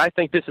 but I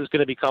think this is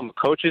going to become a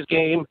coach's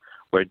game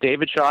where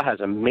David Shaw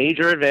has a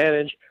major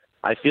advantage.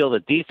 I feel the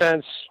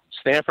defense,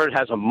 Stanford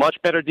has a much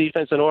better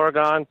defense than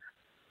Oregon.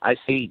 I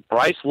see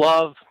Bryce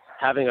Love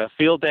having a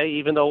field day,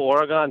 even though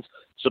Oregon's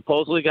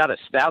supposedly got a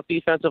stout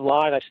defensive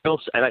line. I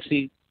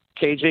see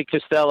KJ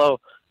Costello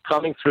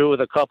coming through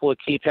with a couple of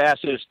key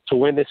passes to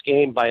win this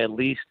game by at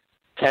least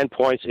 10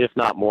 points, if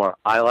not more.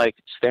 I like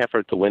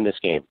Stanford to win this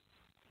game.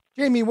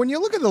 Jamie, when you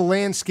look at the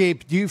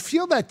landscape, do you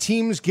feel that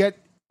teams get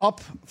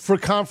up for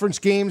conference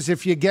games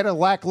if you get a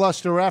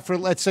lackluster effort,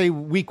 let's say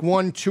week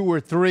 1, 2, or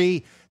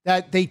 3,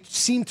 that they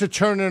seem to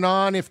turn it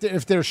on if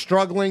they're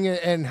struggling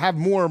and have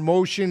more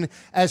emotion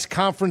as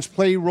conference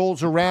play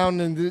rolls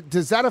around? And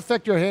does that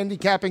affect your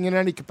handicapping in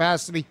any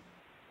capacity?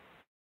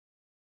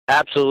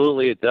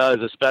 Absolutely it does,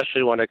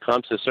 especially when it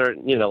comes to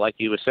certain, like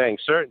you were saying,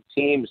 certain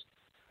teams,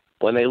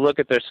 when they look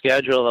at their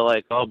schedule, they're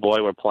like, oh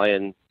boy, we're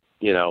playing,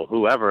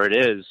 whoever it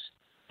is.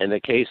 In the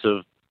case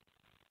of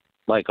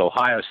like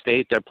Ohio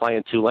State, they're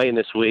playing Tulane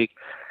this week.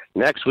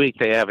 Next week,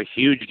 they have a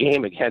huge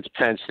game against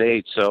Penn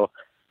State. So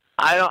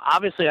I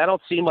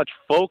don't see much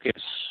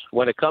focus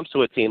when it comes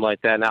to a team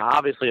like that. Now,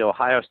 obviously,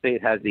 Ohio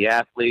State has the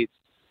athletes.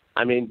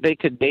 I mean, they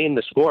could name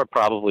the score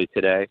probably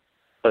today.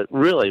 But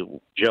really,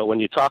 Joe, when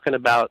you're talking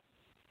about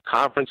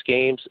conference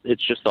games,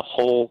 it's just a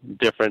whole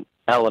different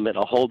element,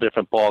 a whole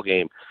different ball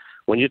game.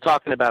 When you're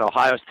talking about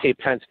Ohio State,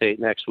 Penn State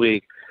next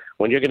week,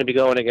 when you're going to be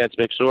going against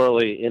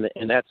McSorley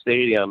in that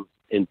stadium,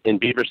 in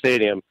Beaver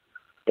Stadium,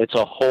 it's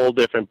a whole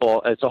different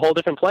ball. It's a whole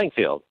different playing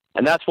field.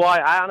 And that's why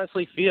I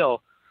honestly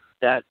feel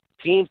that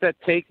teams that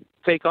take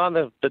on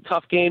the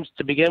tough games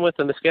to begin with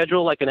in the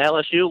schedule, like in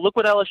LSU, look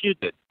what LSU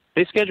did.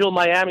 They scheduled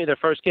Miami their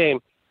first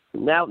game.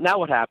 Now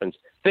what happens?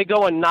 They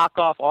go and knock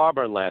off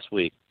Auburn last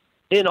week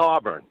in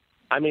Auburn.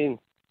 I mean,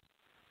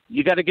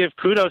 you got to give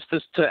kudos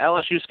to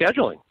LSU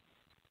scheduling.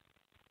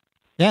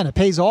 Yeah, and it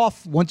pays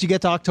off once you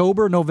get to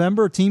October,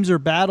 November. Teams are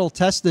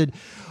battle-tested.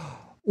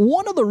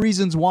 One of the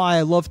reasons why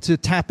I love to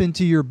tap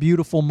into your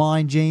beautiful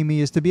mind,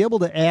 Jamie, is to be able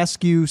to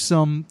ask you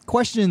some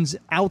questions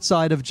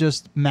outside of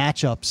just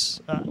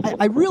matchups.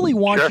 I really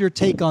want your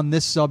take on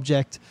this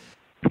subject.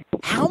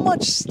 How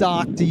much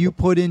stock do you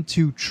put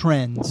into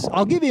trends?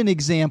 I'll give you an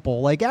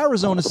example. Like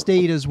Arizona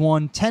State has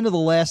won 10 of the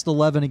last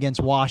 11 against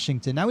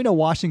Washington. Now we know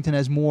Washington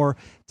has more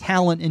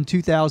talent in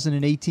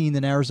 2018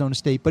 than Arizona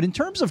State. But in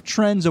terms of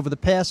trends over the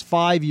past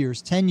 5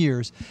 years, 10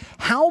 years,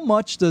 how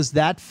much does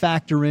that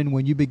factor in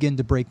when you begin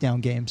to break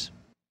down games?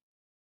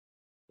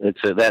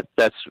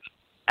 That's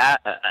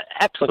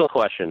excellent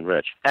question,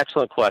 Rich.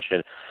 Excellent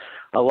question.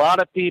 A lot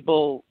of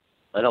people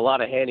and a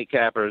lot of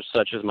handicappers,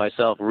 such as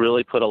myself,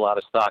 really put a lot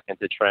of stock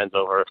into trends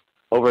over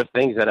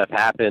things that have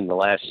happened the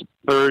last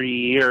 30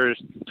 years,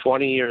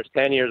 20 years,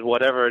 10 years,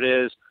 whatever it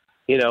is.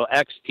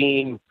 X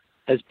team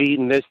has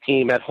beaten this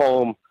team at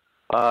home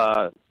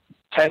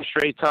 10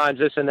 straight times,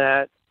 this and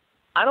that.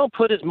 I don't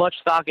put as much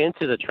stock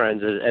into the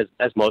trends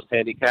as most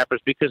handicappers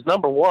because,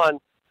 number one,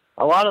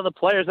 a lot of the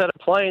players that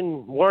are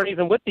playing weren't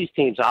even with these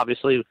teams,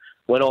 obviously,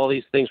 when all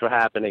these things were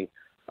happening.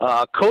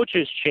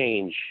 Coaches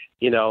change,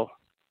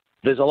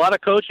 There's a lot of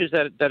coaches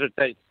that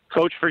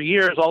coach for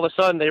years. All of a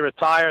sudden, they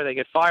retire, they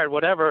get fired,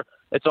 whatever.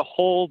 It's a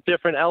whole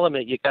different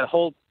element. You got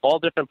all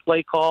different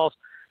play calls.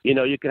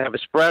 You could have a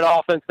spread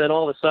offense, then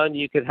all of a sudden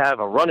you could have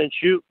a run and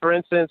shoot, for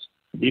instance.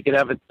 You could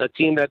have a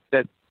team that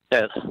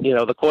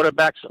the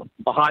quarterback's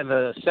behind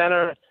the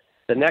center.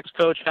 The next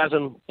coach has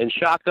him in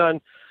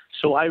shotgun.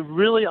 So I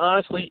really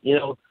honestly,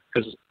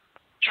 because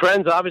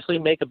trends obviously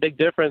make a big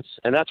difference,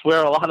 and that's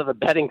where a lot of the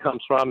betting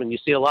comes from, and you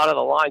see a lot of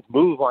the lines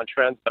move on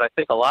trends, but I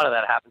think a lot of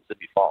that happens to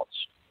be false.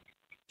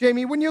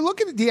 Jamie, when you're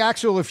looking at the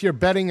actual, if you're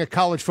betting a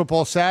college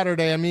football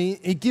Saturday, I mean,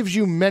 it gives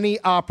you many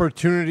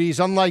opportunities,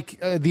 unlike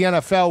the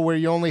NFL where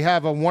you only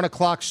have a 1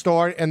 o'clock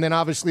start and then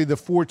obviously the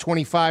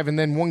 4:25 and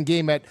then one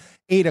game at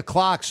 8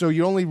 o'clock. So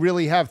you only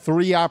really have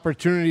 3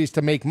 opportunities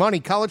to make money.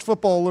 College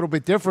football, a little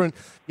bit different.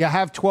 You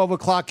have 12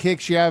 o'clock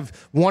kicks, you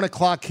have 1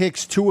 o'clock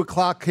kicks, 2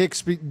 o'clock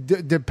kicks,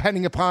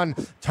 depending upon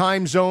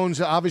time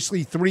zones,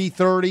 obviously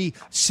 3:30,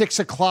 6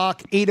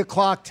 o'clock, 8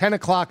 o'clock, 10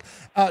 o'clock.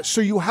 So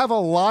you have a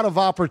lot of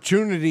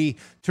opportunity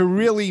to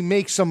really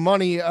make some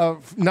money,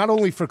 not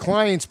only for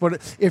clients,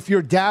 but if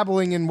you're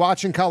dabbling in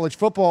watching college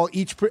football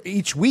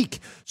each week.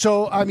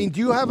 So, I mean,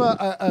 do you have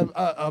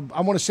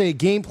I want to say a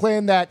game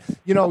plan that,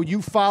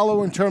 you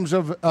follow in terms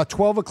of a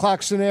 12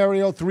 o'clock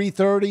scenario,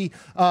 3:30,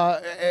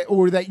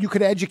 or that you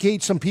could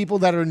educate some people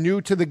that are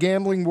new to the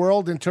gambling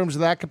world in terms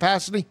of that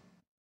capacity?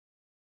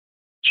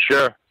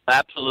 Sure,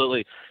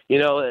 absolutely.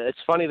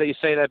 It's funny that you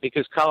say that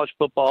because college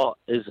football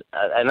is,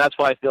 and that's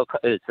why I feel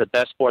it's the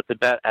best sport to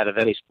bet out of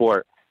any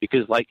sport.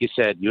 Because, like you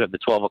said, you have the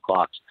 12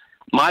 o'clocks.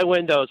 My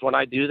windows, when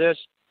I do this,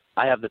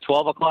 I have the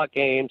 12 o'clock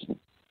games.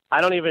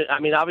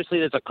 Obviously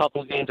there's a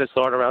couple games that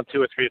start around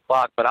 2 or 3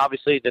 o'clock, but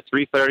obviously the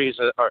 3:30s,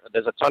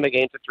 there's a ton of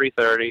games at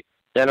 3:30.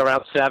 Then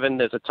around 7,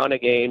 there's a ton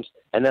of games.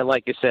 And then,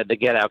 like you said, the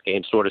get-out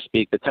games, so to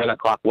speak, the 10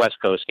 o'clock West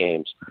Coast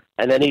games.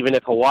 And then even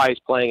if Hawaii's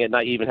playing at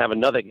night, you even have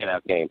another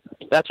get-out game.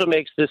 That's what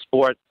makes this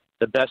sport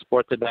the best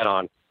sport to bet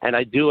on. And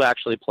I do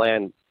actually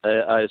plan,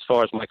 as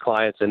far as my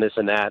clients and this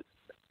and that,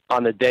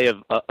 on the day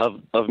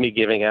of me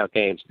giving out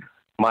games.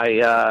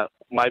 My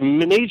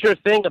major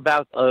thing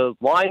about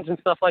lines and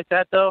stuff like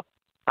that, though,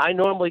 I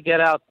normally get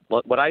out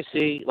what I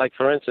see. Like,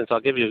 for instance, I'll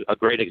give you a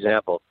great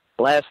example.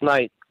 Last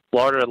night,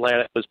 Florida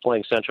Atlantic was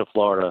playing Central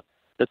Florida.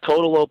 The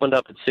total opened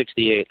up at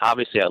 68.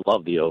 Obviously, I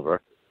love the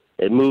over.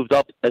 It moved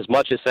up as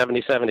much as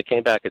 77. It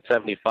came back at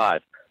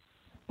 75.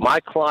 My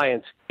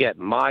clients get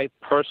my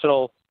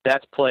personal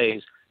best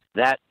plays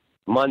that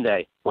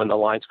Monday when the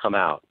lines come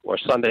out, or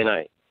Sunday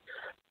night.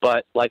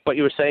 But like what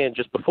you were saying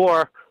just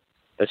before,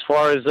 as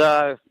far as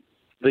the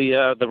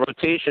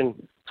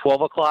rotation,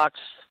 12 o'clocks,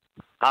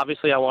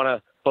 obviously I want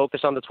to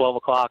focus on the 12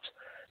 o'clocks.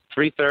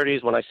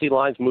 3:30s, when I see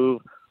lines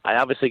move, I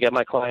obviously get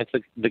my clients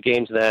the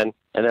games then,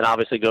 and then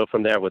obviously go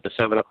from there with the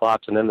 7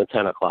 o'clocks and then the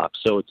 10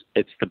 o'clocks. So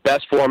it's the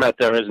best format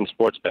there is in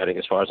sports betting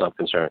as far as I'm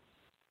concerned.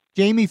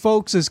 Jamie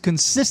Folks is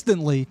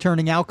consistently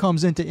turning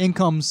outcomes into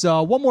incomes.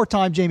 One more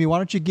time, Jamie, why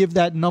don't you give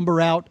that number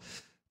out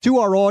to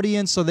our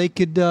audience so they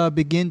could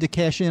begin to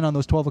cash in on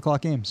those 12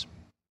 o'clock games?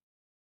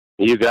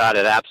 You got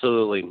it.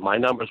 Absolutely. My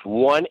number is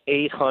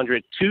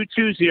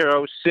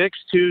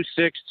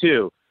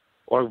 1-800-220-6262,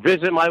 or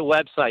visit my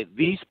website,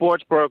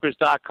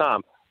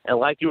 thesportsbrokers.com. And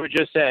like you were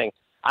just saying,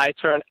 I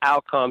turn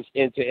outcomes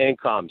into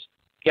incomes.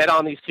 Get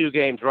on these 2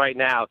 games right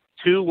now.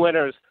 2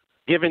 winners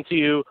given to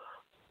you.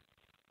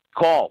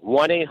 Call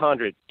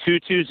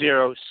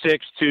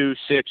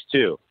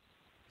 1-800-220-6262.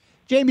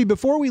 Jamie,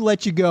 before we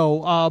let you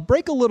go,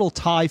 break a little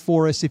tie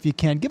for us if you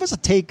can. Give us a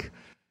take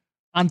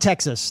on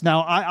Texas.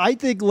 Now, I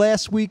think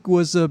last week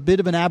was a bit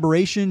of an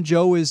aberration.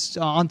 Joe is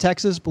on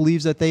Texas,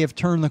 believes that they have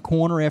turned the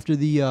corner after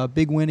the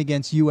big win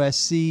against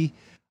USC.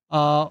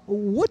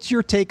 What's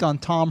your take on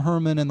Tom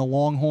Herman and the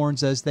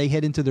Longhorns as they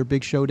head into their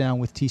big showdown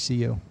with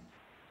TCU?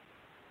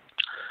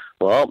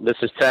 Well, this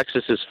is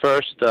Texas's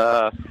first,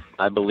 I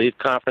believe,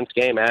 conference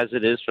game, as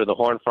it is for the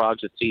Horned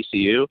Frogs at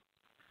TCU.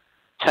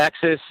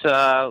 Texas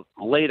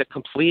laid a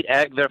complete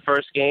egg their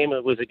first game.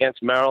 It was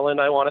against Maryland,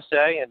 I want to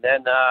say. And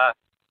then I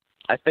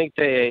think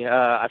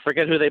I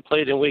forget who they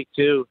played in week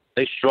 2.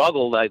 They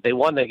struggled. They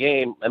won the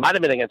game. It might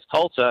have been against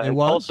Tulsa.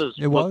 Tulsa's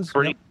looked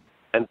pretty,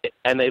 yep.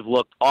 and they've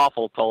looked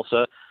awful,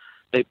 Tulsa.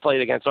 They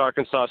played against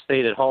Arkansas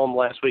State at home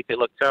last week. They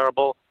looked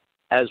terrible,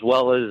 as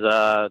well as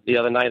the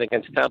other night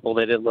against Temple.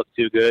 They didn't look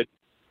too good.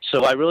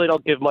 So I really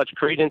don't give much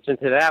credence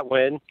into that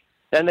win.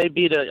 Then they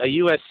beat a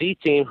USC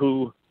team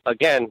who,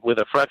 again, with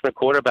a freshman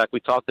quarterback,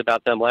 we talked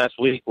about them last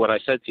week when I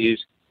said to you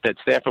that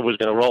Stanford was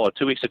going to roll, or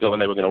 2 weeks ago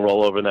when they were going to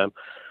roll over them.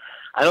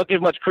 I don't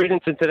give much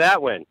credence into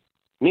that win.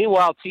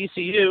 Meanwhile,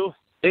 TCU,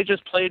 they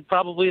just played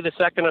probably the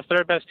second or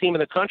third best team in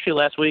the country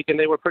last week, and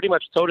they were pretty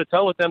much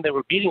toe-to-toe with them. They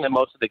were beating them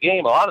most of the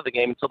game, a lot of the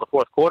game, until the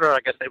fourth quarter. I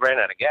guess they ran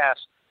out of gas.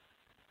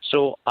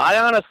 So I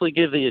honestly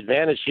give the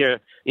advantage here,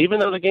 even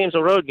though the game's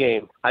a road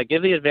game, I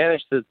give the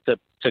advantage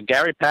to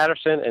Gary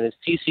Patterson and his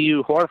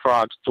TCU Horned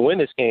Frogs to win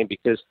this game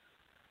because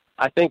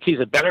I think he's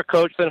a better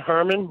coach than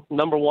Herman,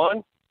 number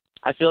one.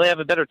 I feel they have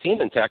a better team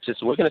than Texas,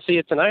 and we're going to see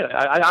it tonight.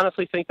 I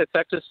honestly think that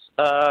Texas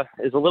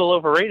is a little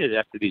overrated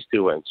after these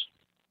 2 wins.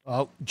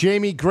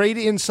 Jamie, great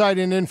insight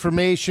and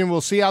information.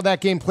 We'll see how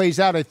that game plays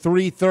out at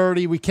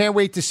 3:30. We can't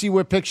wait to see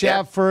what picks you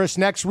have for us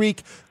next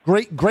week.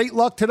 Great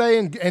luck today,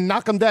 and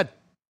knock 'em dead.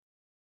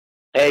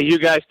 Hey, you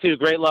guys too.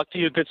 Great luck to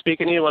you. Good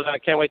speaking to you. I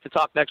can't wait to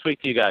talk next week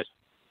to you guys.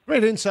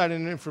 Great insight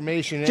and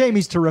information.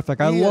 Jamie's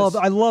terrific. I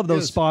love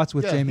those spots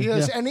with Jamie. He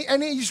is. Yeah.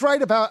 And he's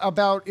right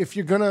about if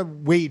you're going to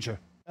wager.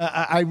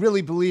 I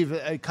really believe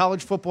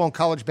college football and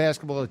college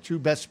basketball are the two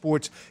best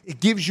sports. It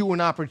gives you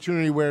an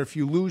opportunity where if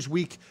you lose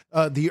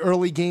the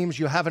early games,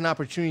 you have an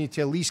opportunity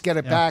to at least get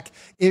it back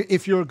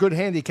if you're a good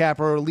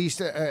handicapper, or at least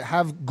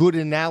have good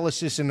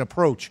analysis and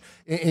approach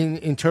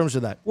in terms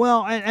of that.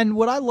 Well, and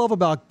what I love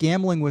about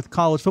gambling with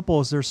college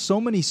football is there's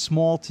so many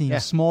small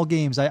teams, small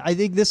games. I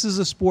think this is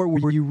a sport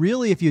where you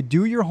really, if you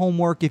do your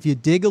homework, if you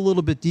dig a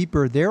little bit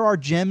deeper, there are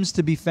gems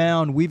to be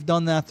found. We've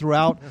done that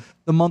throughout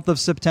the month of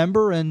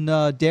September,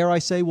 and dare I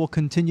say, we'll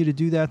continue to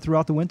do that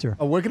throughout the winter.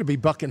 Oh, we're going to be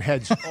bucking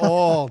heads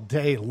all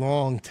day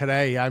long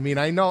today. I mean,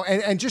 I know.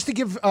 And just to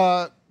give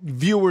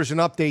viewers an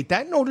update,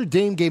 that Notre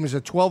Dame game is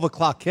a 12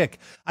 o'clock kick.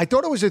 I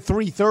thought it was at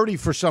 3:30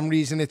 for some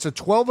reason. It's a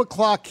 12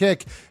 o'clock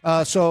kick,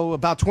 so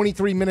about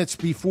 23 minutes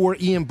before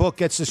Ian Book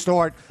gets to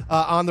start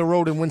on the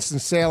road in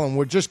Winston-Salem.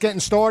 We're just getting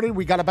started.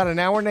 We got about an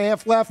hour and a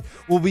half left.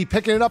 We'll be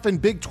picking it up in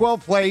Big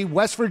 12 play,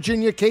 West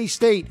Virginia,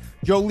 K-State.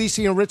 Joe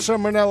Lisi and Rich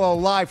Sermonello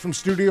live from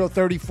Studio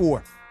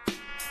 34.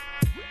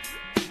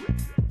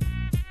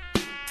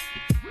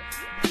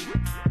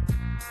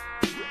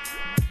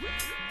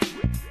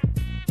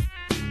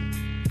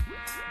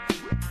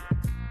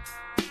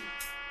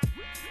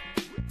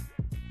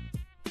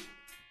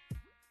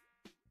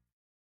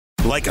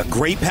 Like a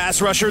great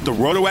pass rusher, the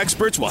Roto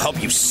Experts will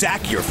help you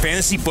sack your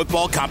fantasy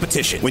football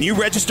competition. When you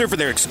register for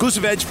their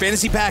exclusive Edge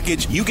fantasy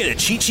package, you get a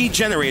cheat sheet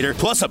generator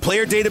plus a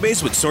player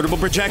database with sortable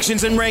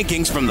projections and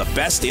rankings from the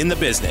best in the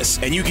business.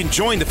 And you can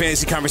join the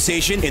fantasy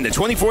conversation in the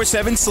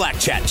 24/7 Slack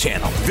chat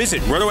channel.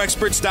 Visit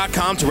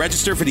RotoExperts.com to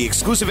register for the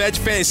exclusive Edge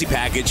fantasy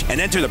package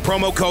and enter the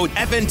promo code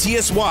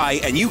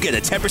FNTSY and you get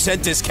a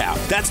 10% discount.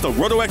 That's the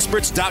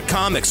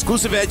RotoExperts.com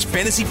exclusive Edge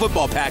fantasy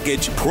football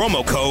package,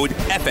 promo code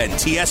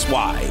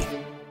FNTSY.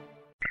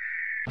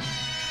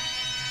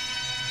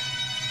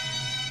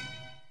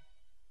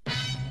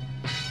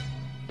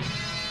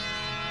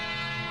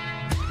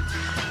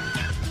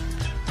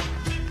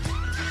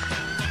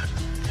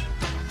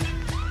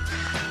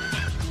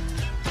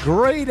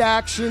 Great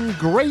action,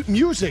 great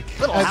music.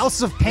 Little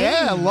House of Pain.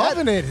 Yeah,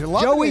 loving it.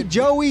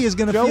 Joey is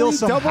going to feel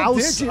some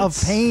House of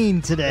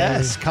Pain today.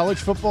 Yes, college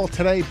football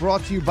today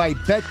brought to you by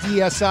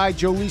BetDSI.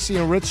 Joe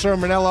Lisi and Rich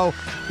Sermonello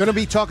going to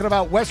be talking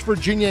about West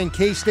Virginia and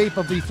K-State.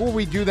 But before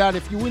we do that,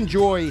 if you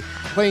enjoy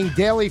playing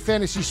daily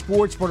fantasy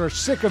sports but are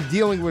sick of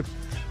dealing with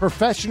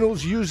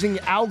professionals using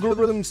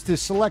algorithms to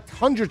select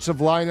hundreds of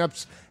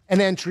lineups and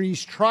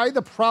entries, try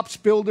the Props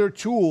Builder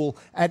tool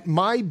at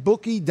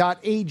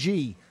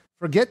mybookie.ag.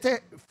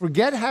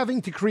 Forget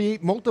having to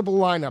create multiple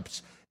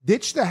lineups.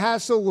 Ditch the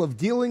hassle of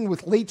dealing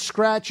with late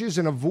scratches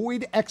and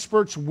avoid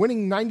experts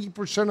winning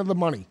 90% of the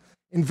money.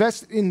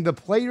 Invest in the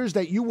players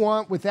that you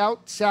want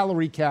without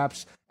salary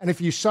caps. And if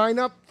you sign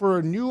up for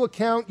a new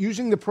account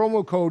using the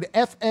promo code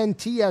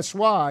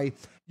FNTSY,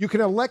 you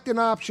can elect an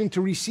option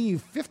to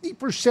receive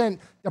 50%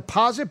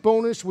 deposit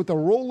bonus with a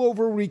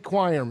rollover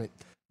requirement.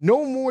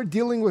 No more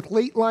dealing with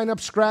late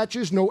lineup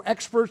scratches, no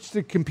experts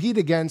to compete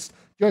against,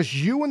 just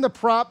you and the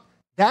prop.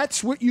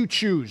 That's what you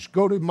choose.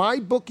 Go to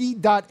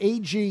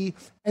mybookie.ag,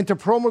 enter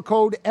promo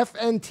code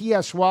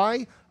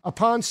FNTSY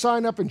upon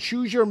sign up and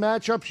choose your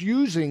matchups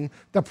using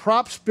the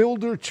Props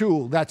Builder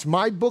tool. That's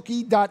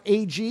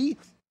mybookie.ag,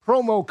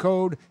 promo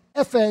code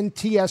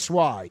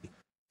FNTSY.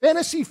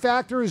 Fantasy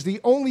Factor is the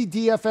only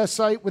DFS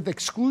site with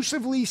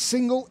exclusively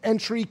single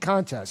entry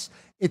contests.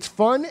 It's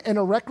fun and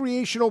a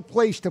recreational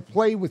place to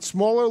play with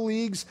smaller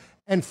leagues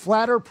and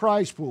flatter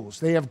prize pools.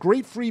 They have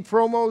great free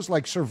promos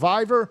like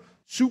Survivor,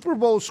 Super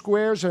Bowl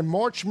squares, and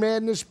March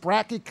Madness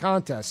bracket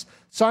contests.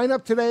 Sign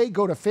up today.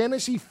 Go to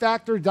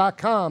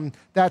fantasyfactor.com.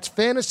 That's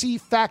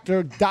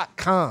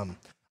fantasyfactor.com.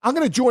 I'm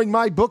going to join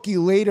my bookie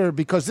later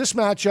because this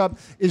matchup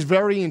is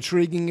very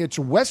intriguing. It's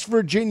West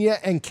Virginia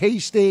and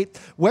K-State.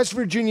 West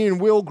Virginia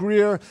and Will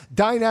Grier,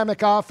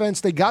 dynamic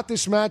offense. They got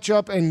this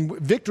matchup and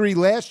victory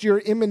last year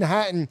in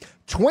Manhattan,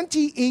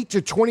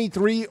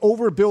 28-23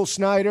 over Bill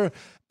Snyder.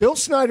 Bill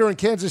Snyder in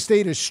Kansas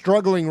State is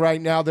struggling right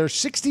now. They're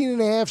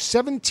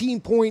 16.5,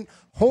 17-point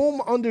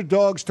home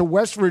underdogs to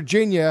West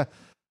Virginia.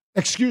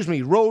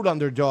 Road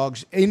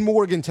underdogs in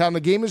Morgantown. The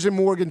game is in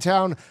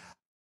Morgantown.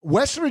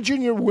 West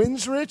Virginia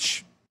wins,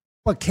 Rich,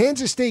 but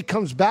Kansas State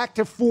comes back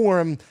to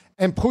form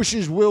and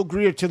pushes Will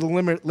Grier to the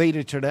limit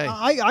later today.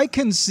 I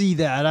can see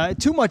that.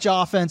 Too much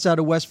offense out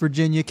of West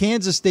Virginia.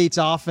 Kansas State's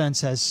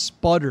offense has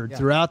sputtered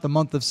throughout the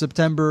month of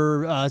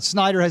September.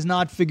 Snyder has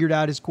not figured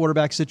out his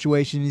quarterback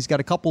situation. He's got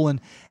a couple in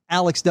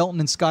Alex Delton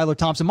and Skylar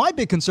Thompson. My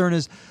big concern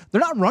is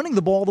they're not running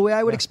the ball the way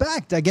I would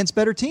expect against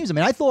better teams. I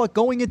mean, I thought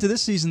going into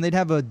this season they'd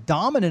have a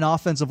dominant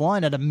offensive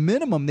line. At a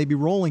minimum, they'd be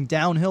rolling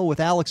downhill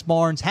with Alex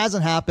Barnes.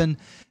 Hasn't happened.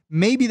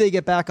 Maybe they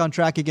get back on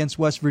track against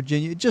West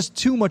Virginia. Just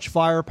too much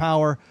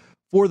firepower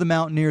for the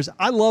Mountaineers.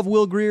 I love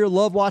Will Grier,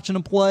 love watching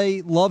him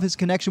play, love his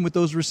connection with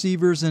those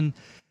receivers, and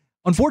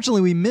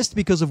unfortunately, we missed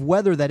because of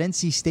weather that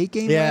NC State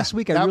game last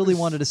week. I really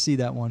wanted to see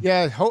that one.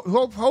 Yeah,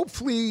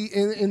 hopefully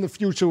in the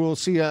future we'll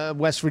see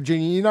West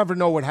Virginia. You never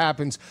know what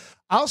happens.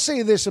 I'll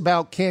say this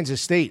about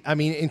Kansas State. I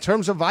mean, in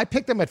terms of, I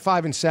picked them at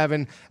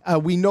 5-7.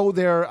 We know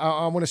their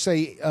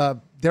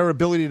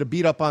ability to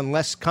beat up on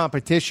less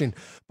competition.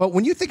 But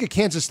when you think of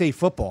Kansas State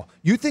football,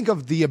 you think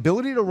of the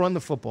ability to run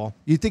the football.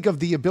 You think of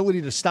the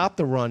ability to stop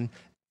the run,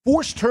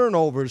 force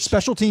turnovers.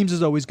 Special teams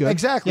is always good.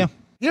 Exactly. Yeah.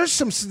 Here's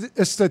some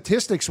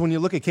statistics when you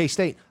look at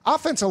K-State.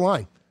 Offensive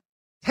line,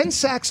 10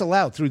 sacks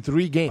allowed through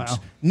 3 games.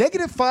 Wow.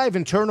 -5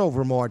 in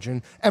turnover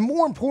margin. And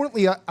more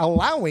importantly,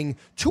 allowing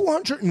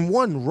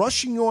 201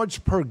 rushing yards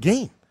per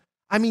game.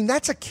 I mean,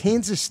 that's a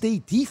Kansas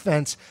State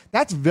defense.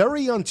 That's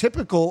very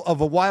untypical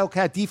of a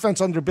Wildcat defense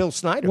under Bill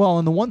Snyder. Well,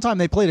 and the one time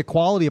they played a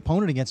quality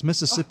opponent against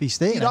Mississippi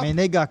State, I mean,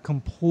 they got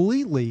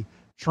completely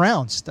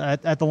trounced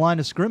at the line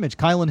of scrimmage.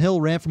 Kylan Hill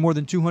ran for more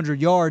than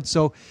 200 yards.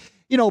 So,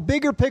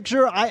 bigger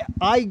picture, I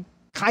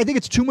think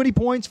it's too many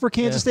points for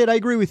Kansas State. I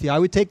agree with you. I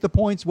would take the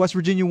points. West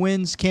Virginia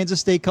wins. Kansas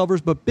State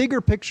covers. But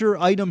bigger picture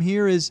item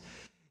here is,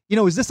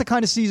 is this the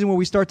kind of season where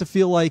we start to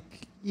feel like,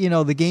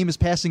 the game is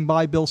passing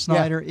by Bill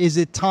Snyder? Yeah. Is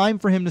it time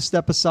for him to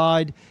step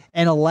aside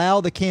and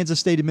allow the Kansas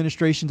State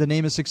administration to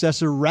name a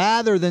successor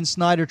rather than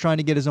Snyder trying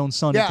to get his own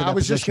son into that position? Yeah, I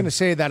was just going to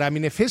say that. I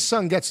mean, if his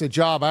son gets the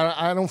job,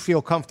 I don't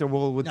feel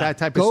comfortable with that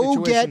type of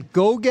situation.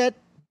 Go get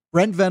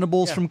Brent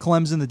Venables from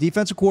Clemson, the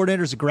defensive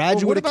coordinator, is a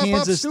graduate of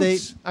Kansas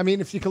State. I mean,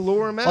 if you could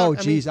lure him out. Oh,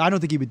 geez. I don't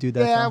think he would do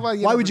that. Yeah, well,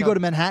 why would you go to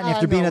Manhattan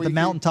after being at the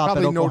mountaintop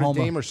at Oklahoma?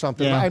 Notre Dame or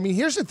something. Yeah. I mean,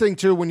 here's the thing,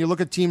 too, when you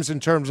look at teams in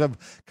terms of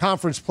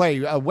conference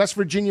play. West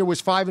Virginia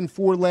was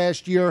 5-4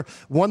 last year,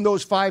 won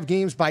those 5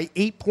 games by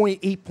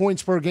 8.8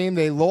 points per game.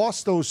 They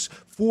lost those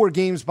 4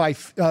 games by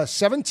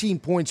 17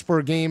 points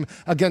per game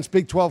against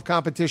Big 12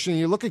 competition.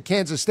 You look at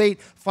Kansas State,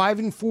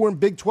 5-4 in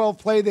Big 12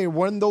 play. They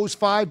won those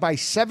 5 by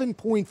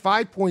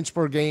 7.5 points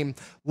per game,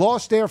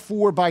 lost their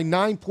 4 by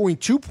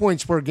 9.2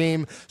 points per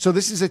game. So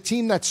this is a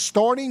team that's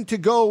starting to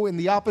go in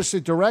the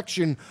opposite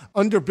direction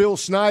under Bill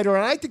Snyder.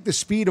 And I think the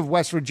speed of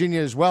West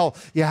Virginia as well.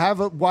 You have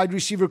a wide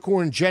receiver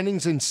core in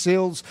Jennings and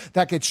Sills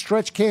that could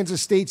stretch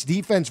Kansas State's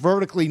defense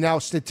vertically. Now,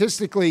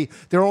 statistically,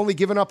 they're only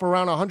giving up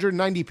around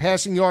 190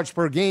 passing yards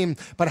per game,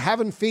 but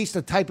haven't faced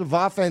a type of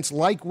offense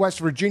like West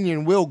Virginia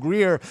and Will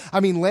Grier. I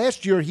mean,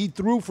 last year he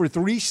threw for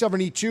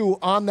 372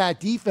 on that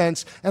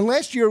defense, and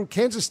last year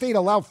Kansas State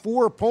allowed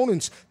 4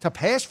 opponents to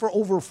pass for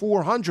over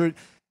 400.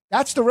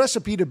 That's the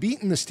recipe to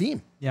beating this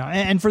team. Yeah,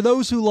 and for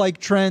those who like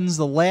trends,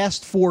 the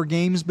last 4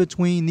 games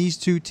between these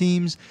two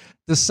teams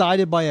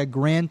decided by a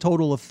grand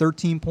total of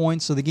 13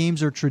 points, so the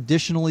games are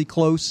traditionally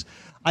close.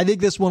 I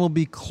think this one will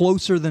be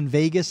closer than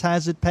Vegas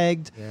has it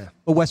pegged,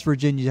 but West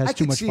Virginia has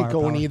too much firepower. I can see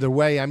it going either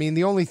way. I mean,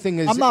 the only thing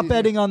is... I'm not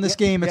betting on this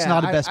game. It's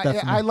not a best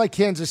bet for me. I like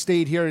Kansas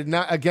State here.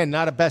 Not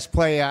a best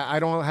play. I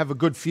don't have a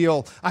good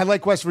feel. I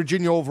like West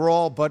Virginia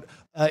overall, but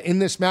in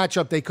this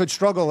matchup, they could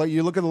struggle.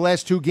 You look at the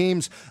last 2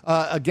 games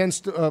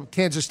against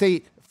Kansas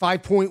State,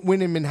 5-point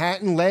win in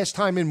Manhattan. Last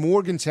time in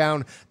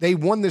Morgantown, they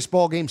won this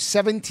ball game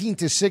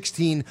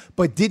 17-16,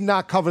 but did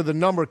not cover the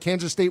number.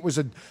 Kansas State was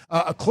a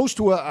close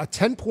to a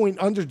 10-point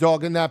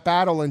underdog in that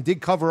battle and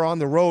did cover on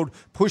the road,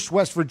 pushed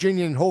West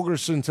Virginia and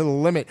Holgorsen to the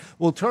limit.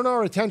 We'll turn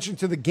our attention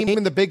to the game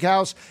in the Big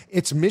House.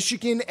 It's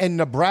Michigan and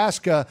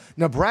Nebraska.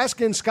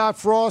 Nebraska and Scott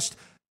Frost,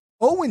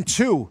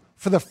 0-2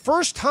 for the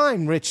first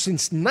time, Rich,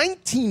 since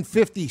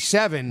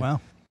 1957. Wow.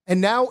 And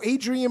now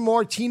Adrian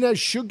Martinez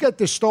should get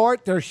the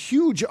start. They're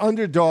huge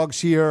underdogs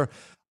here.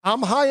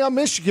 I'm high on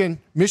Michigan.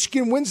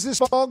 Michigan wins this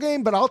ball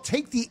game, but I'll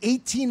take the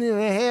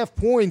 18.5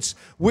 points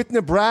with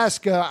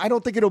Nebraska. I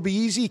don't think it'll be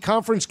easy.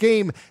 Conference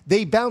game,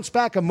 they bounce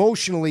back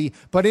emotionally,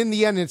 but in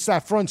the end, it's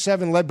that front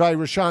 7 led by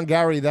Rashawn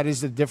Gary that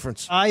is the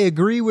difference. I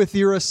agree with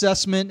your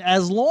assessment.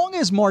 As long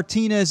as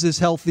Martinez is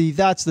healthy,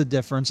 that's the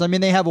difference. I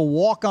mean, they have a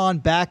walk-on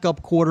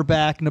backup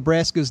quarterback.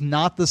 Nebraska's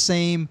not the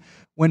same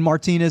when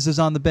Martinez is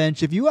on the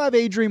bench. If you have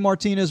Adrian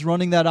Martinez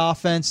running that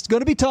offense, it's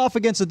going to be tough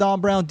against the Don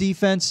Brown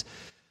defense,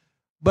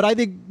 but I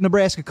think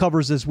Nebraska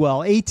covers as well.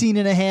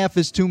 18.5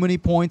 is too many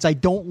points. I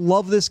don't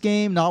love this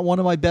game, not one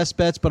of my best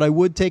bets, but I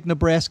would take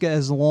Nebraska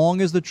as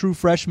long as the true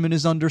freshman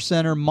is under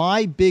center.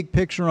 My big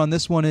picture on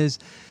this one is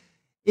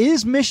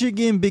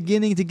Michigan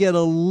beginning to get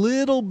a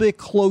little bit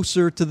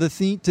closer to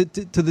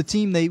the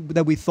team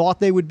that we thought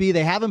they would be?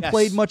 They haven't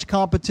played much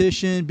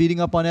competition,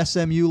 beating up on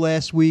SMU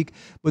last week,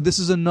 but this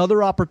is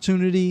another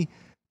opportunity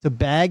to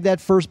bag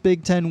that first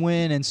Big Ten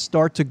win and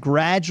start to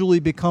gradually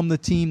become the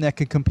team that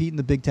can compete in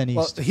the Big Ten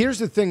East. Well, here's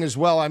the thing as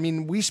well. I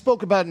mean, we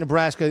spoke about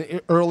Nebraska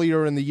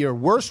earlier in the year.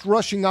 Worst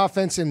rushing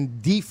offense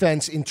and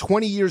defense in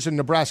 20 years in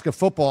Nebraska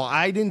football.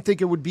 I didn't think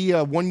it would be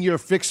a one-year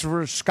fix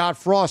for Scott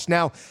Frost.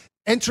 Now,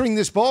 entering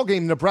this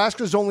ballgame,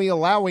 Nebraska's only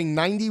allowing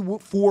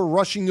 94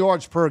 rushing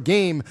yards per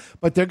game,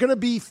 but they're going to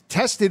be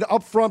tested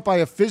up front by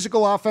a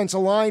physical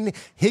offensive line.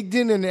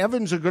 Higdon and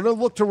Evans are going to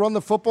look to run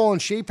the football,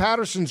 and Shea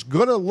Patterson's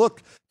going to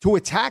look to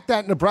attack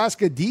that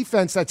Nebraska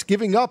defense that's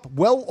giving up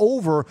well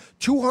over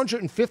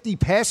 250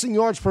 passing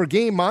yards per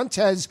game.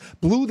 Montez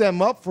blew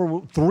them up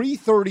for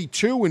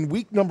 332 in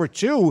week number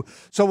 2.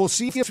 So we'll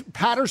see if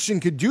Patterson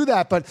could do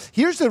that. But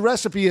here's the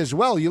recipe as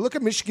well. You look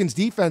at Michigan's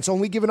defense,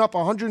 only giving up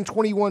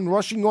 121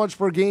 rushing yards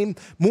per game.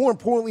 More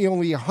importantly,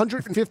 only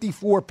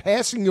 154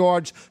 passing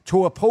yards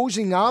to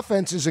opposing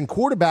offenses and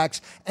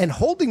quarterbacks, and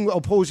holding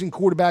opposing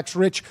quarterbacks,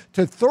 Rich,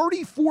 to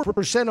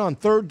 34% on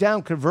third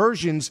down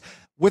conversions.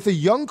 With a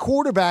young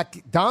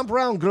quarterback, Don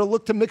Brown going to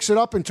look to mix it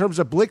up in terms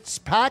of blitz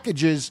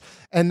packages,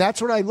 and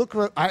that's what I look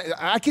for.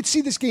 I could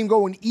see this game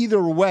going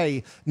either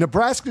way.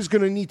 Nebraska's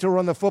going to need to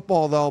run the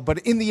football, though, but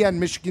in the end,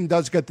 Michigan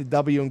does get the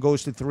W and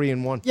goes to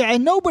 3-1. Yeah,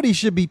 and nobody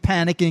should be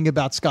panicking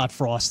about Scott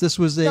Frost. This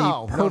was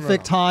a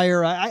perfect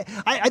hire. I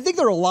think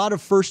there are a lot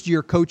of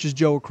first-year coaches,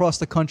 Joe, across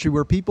the country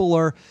where people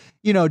are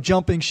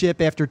jumping ship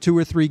after 2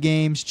 or 3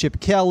 games. Chip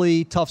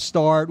Kelly, tough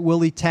start.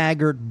 Willie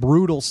Taggart,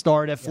 brutal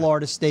start at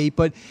Florida State.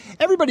 But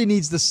everybody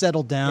needs to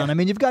settle down. I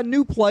mean, you've got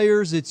new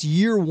players. It's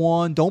year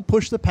 1. Don't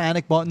push the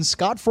panic button.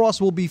 Scott Frost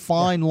will be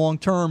fine long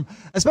term,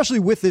 especially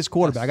with this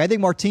quarterback. I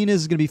think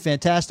Martinez is going to be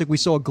fantastic. We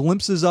saw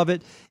glimpses of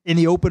it in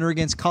the opener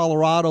against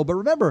Colorado. But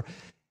remember,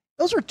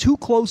 those are 2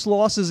 close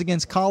losses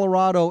against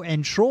Colorado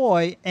and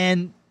Troy,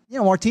 and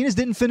Martinez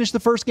didn't finish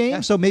the first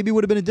game, so maybe it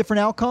would have been a different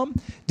outcome.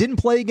 Didn't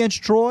play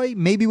against Troy,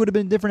 maybe it would have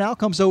been a different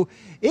outcome. So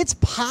it's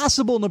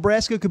possible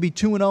Nebraska could be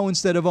 2-0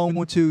 instead of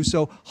 0-2.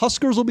 So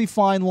Huskers will be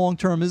fine long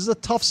term. This is a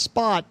tough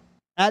spot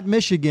at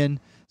Michigan,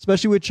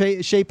 especially with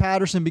Shea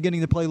Patterson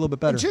beginning to play a little bit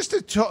better. And just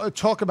to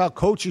talk about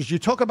coaches, you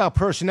talk about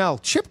personnel.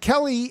 Chip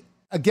Kelly,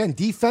 again,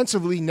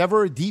 defensively,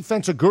 never a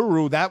defensive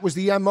guru. That was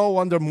the MO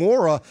under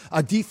Mora,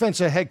 a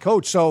defensive head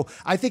coach. So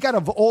I think out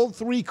of all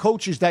 3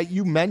 coaches that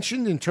you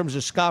mentioned in terms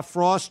of Scott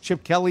Frost,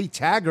 Chip Kelly,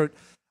 Taggart,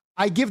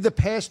 I give the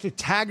pass to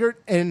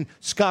Taggart and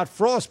Scott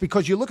Frost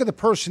because you look at the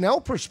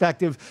personnel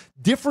perspective,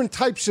 different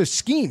types of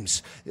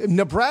schemes.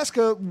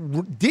 Nebraska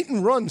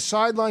didn't run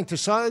sideline to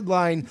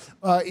sideline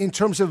in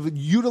terms of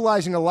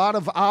utilizing a lot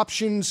of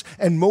options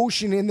and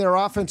motion in their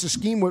offensive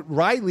scheme with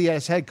Riley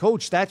as head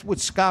coach. That's what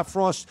Scott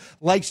Frost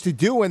likes to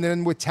do. And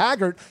then with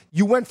Taggart,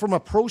 you went from a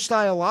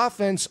pro-style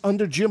offense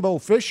under Jimbo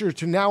Fisher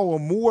to now a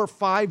more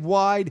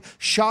 5-wide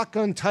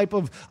shotgun type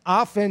of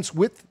offense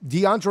with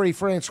DeAndre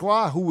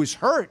Francois, who was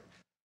hurt.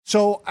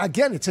 So,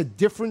 again, it's a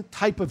different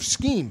type of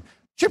scheme.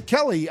 Chip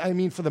Kelly,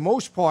 for the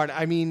most part,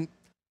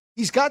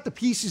 he's got the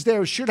pieces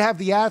there, should have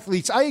the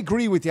athletes. I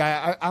agree with you.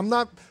 I'm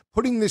not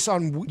putting this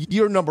on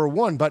year number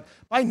 1, but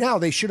by now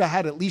they should have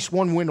had at least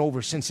 1 win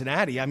over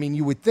Cincinnati.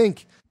 You would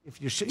think if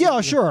you're...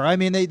 Sure.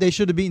 They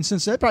should have beaten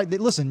Cincinnati.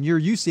 Listen,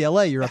 you're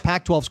UCLA. You're a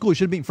Pac-12 school. You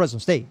should have beaten Fresno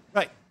State.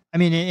 Right.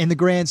 In the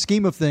grand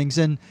scheme of things.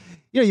 And,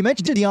 you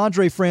mentioned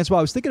DeAndre Francois.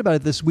 I was thinking about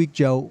it this week,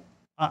 Joe.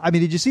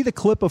 Did you see the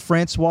clip of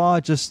Francois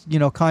just,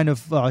 kind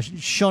of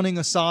shunning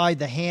aside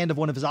the hand of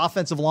one of his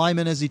offensive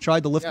linemen as he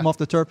tried to lift him off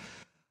the turf?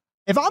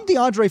 If I'm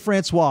DeAndre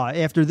Francois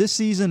after this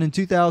season in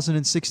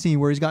 2016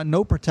 where he's got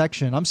no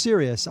protection, I'm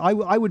serious. I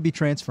would be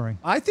transferring.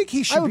 I think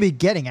he should. I would be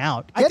getting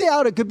out.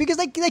 Out because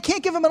they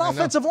can't give him an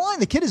offensive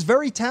line. The kid is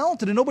very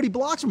talented and nobody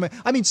blocks him.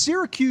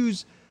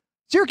 Syracuse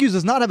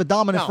does not have a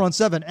dominant front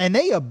seven, and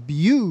they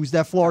abuse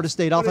that Florida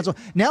State offense.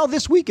 Now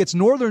this week it's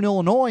Northern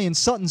Illinois and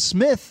Sutton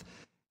Smith.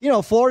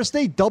 Florida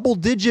State,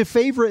 double-digit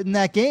favorite in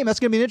that game.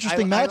 That's going to be an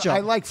interesting matchup. I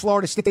like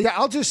Florida State.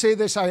 I'll just say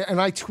this, I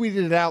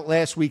tweeted it out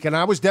last week, and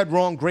I was dead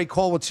wrong. Great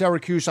call with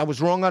Syracuse. I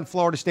was wrong on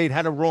Florida State,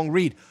 had a wrong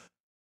read.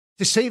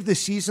 To save the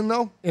season,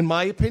 though, in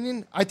my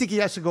opinion, I think he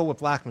has to go with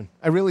Blackman.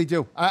 I really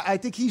do. I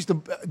think he's the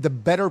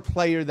better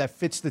player that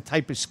fits the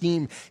type of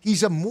scheme.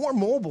 He's a more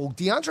mobile.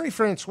 DeAndre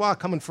Francois,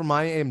 coming from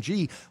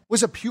IMG,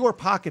 was a pure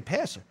pocket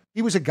passer.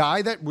 He was a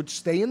guy that would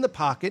stay in the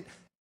pocket,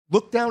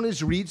 look down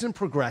his reads and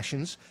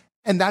progressions,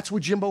 and that's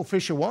what Jimbo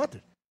Fisher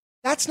wanted.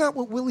 That's not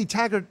what Willie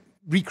Taggart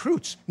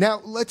recruits. Now,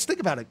 let's think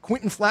about it.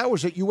 Quentin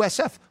Flowers at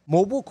USF,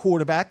 mobile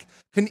quarterback,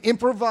 can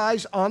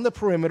improvise on the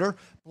perimeter.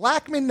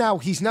 Blackman, now,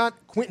 he's not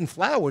Quentin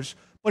Flowers,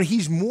 but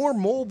he's more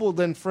mobile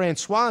than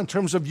Francois in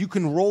terms of you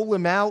can roll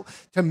him out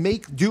to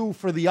make do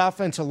for the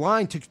offensive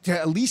line, to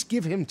at least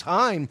give him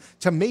time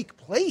to make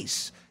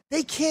plays.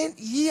 They can't,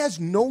 he has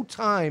no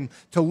time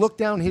to look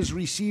down his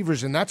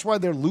receivers, and that's why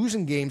they're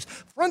losing games.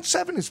 Front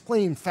seven is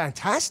playing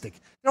fantastic.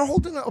 They're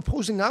holding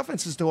opposing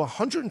offenses to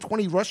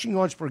 120 rushing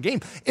yards per game.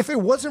 If it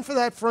wasn't for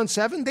that front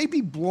seven, they'd be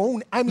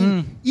blown.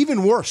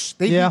 Even worse.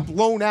 They'd be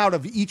blown out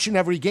of each and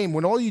every game.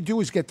 When all you do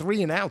is get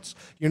 3 and outs,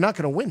 you're not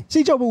going to win.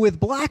 See, Joe, but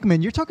with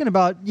Blackman, you're talking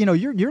about,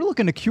 you're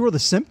looking to cure the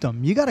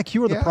symptom. You got to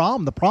cure the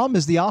problem. The problem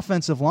is the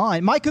offensive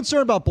line. My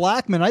concern about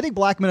Blackman, I think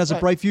Blackman has a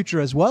bright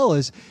future as well,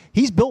 is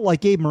he's built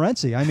like Gabe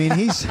Morency.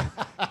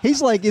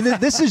 He's like,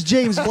 this is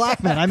James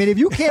Blackman. If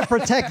you can't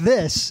protect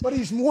this. But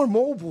he's more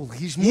mobile.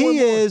 He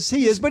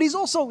is, but he's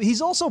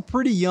also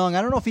pretty young.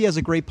 I don't know if he has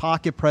a great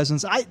pocket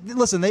presence.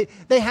 Listen,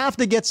 they have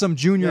to get some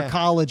junior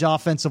college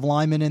offensive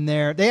linemen in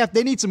there.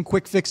 They need some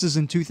quick fixes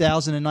in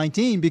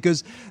 2019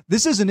 because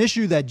this is an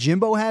issue that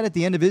Jimbo had at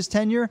the end of his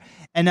tenure,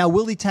 and now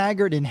Willie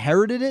Taggart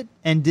inherited it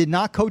and did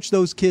not coach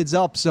those kids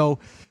up. So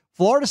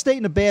Florida State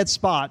in a bad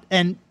spot.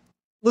 And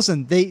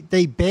listen,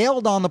 they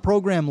bailed on the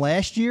program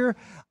last year.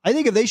 I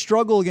think if they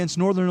struggle against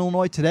Northern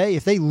Illinois today,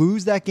 if they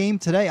lose that game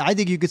today, I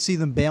think you could see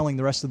them bailing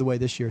the rest of the way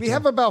this year. We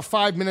have about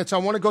 5 minutes. I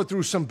want to go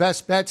through some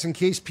best bets in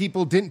case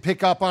people didn't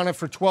pick up on it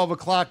for 12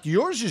 o'clock.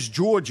 Yours is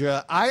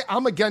Georgia.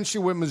 I'm against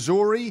you with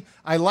Missouri.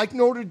 I like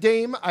Notre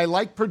Dame. I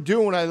like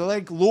Purdue, and I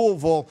like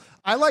Louisville.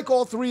 I like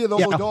all three of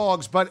those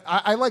dogs, but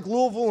I like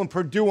Louisville and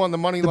Purdue on the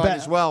money line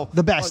as well.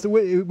 The best.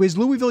 Was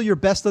Louisville your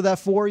best of that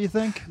four, you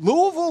think?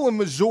 Louisville and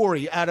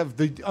Missouri out of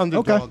the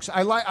underdogs. Okay.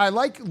 I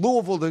like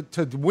Louisville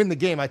to win the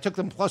game. I took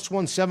them plus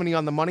 170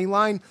 on the money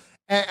line.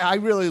 And I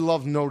really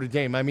love Notre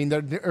Dame. I mean, they're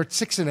at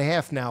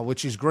 6.5 now,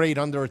 which is great,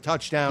 under a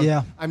touchdown.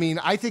 Yeah. I mean,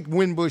 I think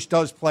Winbush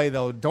does play,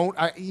 though.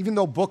 Even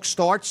though Book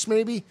starts,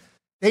 maybe,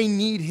 they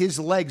need his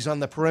legs on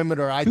the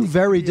perimeter. Two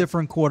very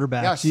different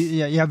quarterbacks. Yes.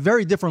 You have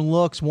very different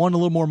looks, one a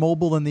little more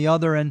mobile than the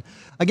other. And,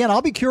 again,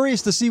 I'll be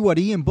curious to see what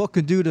Ian Book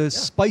can do to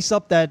spice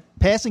up that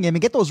passing game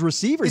and get those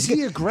receivers. Is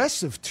he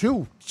aggressive,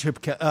 too,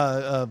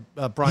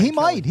 Brian He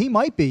might. He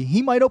might be.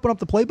 He might open up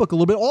the playbook a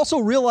little bit. Also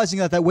realizing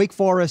that Wake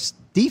Forest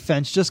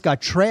defense just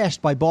got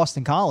trashed by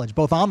Boston College,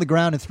 both on the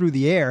ground and through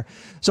the air.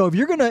 So if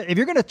you're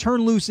gonna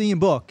turn loose Ian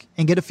Book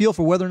and get a feel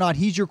for whether or not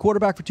he's your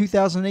quarterback for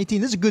 2018,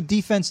 this is a good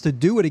defense to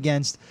do it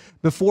against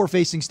before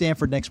facing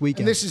Stanford next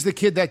weekend. And this is the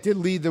kid that did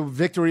lead the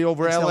victory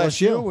over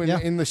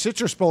LSU in the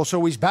Citrus Bowl,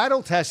 so he's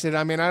battle tested.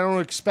 I mean, I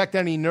don't expect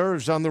any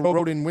nerves on the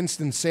road in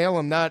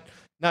Winston-Salem. Not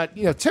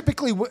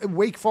typically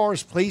Wake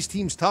Forest plays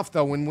teams tough,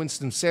 though, in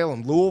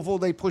Winston-Salem. Louisville,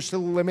 they pushed to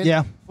the limit.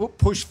 Yeah.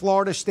 Pushed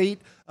Florida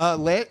State.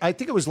 I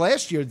think it was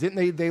last year, didn't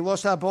they? They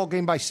lost that ball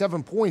game by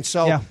 7 points.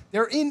 So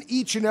they're in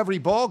each and every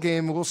ball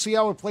game. We'll see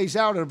how it plays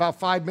out in about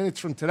 5 minutes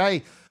from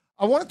today.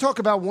 I want to talk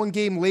about one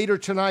game later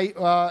tonight.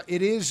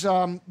 It is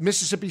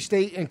Mississippi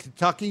State and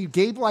Kentucky.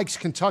 Gabe likes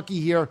Kentucky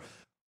here.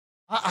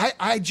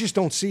 I just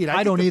don't see it.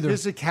 I don't either. The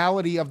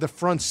physicality of the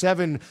front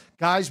seven,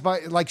 guys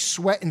like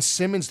Sweat and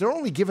Simmons, they're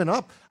only giving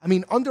up,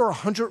 under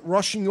 100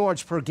 rushing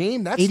yards per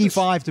game. That's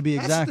 85 to be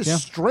exact. That's the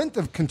strength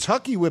of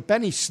Kentucky with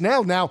Benny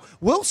Snell. Now,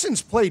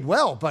 Wilson's played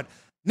well, but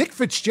Nick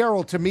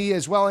Fitzgerald to me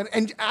as well.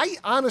 And I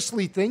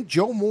honestly think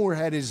Joe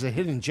Moorhead is a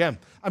hidden gem.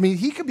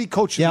 He could be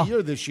coach of the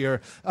year this year,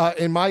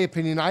 in my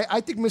opinion. I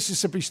think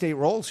Mississippi State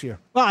rolls here.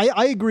 Well,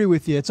 I agree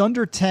with you. It's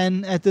under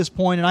 10 at this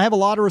point, and I have a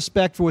lot of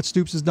respect for what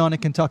Stoops has done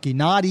at Kentucky.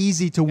 Not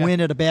easy to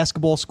win at a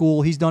basketball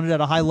school. He's done it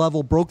at a high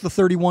level. Broke the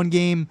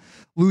 31-game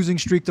losing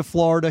streak to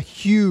Florida.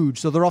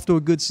 Huge. So they're off to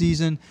a good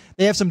season.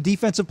 They have some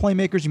defensive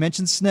playmakers. You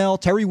mentioned Snell.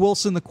 Terry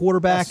Wilson, the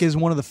quarterback, is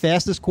one of the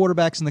fastest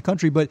quarterbacks in the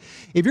country. But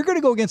if you're going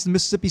to go against the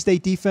Mississippi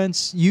State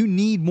defense, you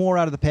need more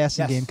out of the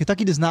passing game.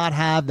 Kentucky does not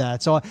have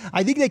that. So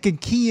I think they can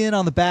key in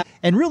on the back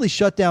and really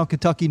shut down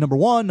Kentucky, number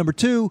one. Number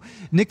two,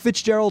 Nick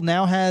Fitzgerald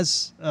now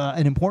has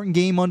an important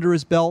game under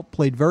his belt.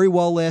 Played very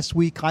well last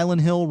week.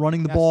 Kylan Hill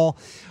running the ball.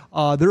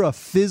 They're a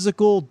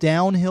physical,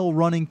 downhill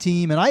running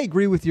team, and I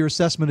agree with your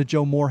assessment of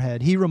Joe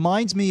Moorhead. He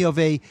reminds me of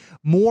a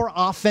more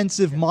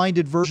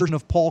offensive-minded version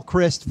of Paul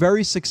Chryst.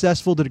 Very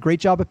successful, did a great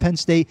job at Penn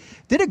State,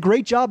 did a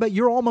great job at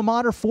your alma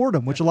mater,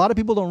 Fordham, which a lot of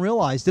people don't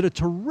realize. Did a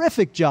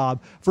terrific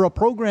job for a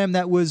program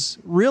that was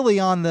really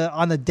on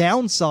the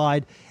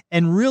downside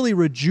and really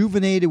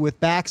rejuvenated with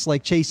backs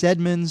like Chase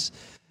Edmonds.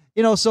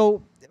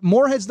 So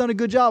Moorhead's done a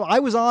good job. I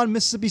was on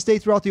Mississippi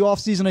State throughout the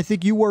offseason. I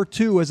think you were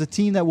too, as a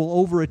team that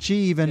will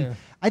overachieve. And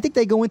I think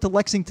they go into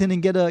Lexington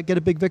and get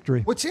a big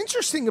victory. What's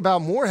interesting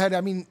about Moorhead,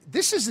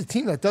 this is a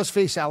team that does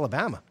face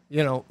Alabama,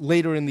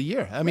 later in the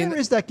year. Where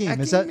is that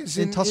game? Is that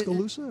in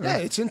Tuscaloosa?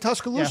 It's in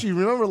Tuscaloosa. Yeah. You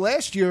remember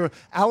last year,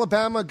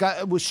 Alabama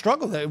was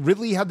struggled.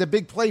 Ridley had the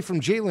big play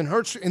from Jalen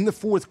Hurts in the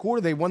fourth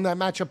quarter. They won that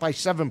matchup by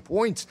 7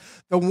 points.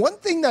 The one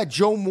thing that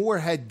Joe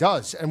Moorhead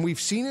does, and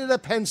we've seen it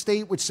at Penn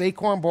State with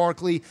Saquon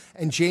Barkley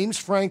and James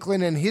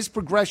Franklin and his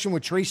progression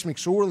with Trace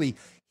McSorley,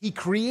 he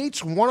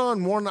creates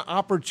one-on-one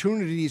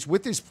opportunities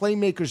with his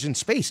playmakers in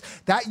space.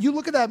 That you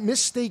look at that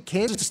Miss State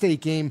Kansas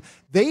State game,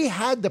 they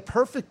had the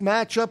perfect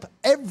matchup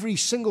every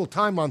single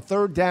time on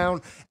third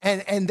down,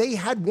 and they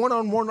had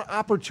one-on-one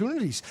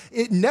opportunities.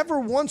 It never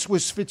once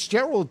was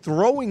Fitzgerald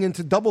throwing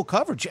into double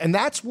coverage, and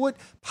that's what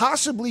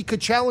possibly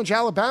could challenge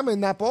Alabama in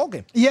that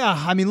ballgame.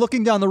 Yeah,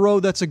 looking down the road,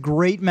 that's a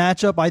great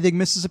matchup. I think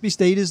Mississippi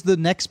State is the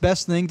next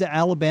best thing to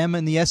Alabama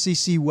in the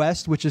SEC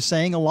West, which is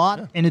saying a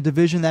lot in a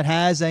division that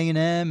has A&M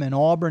and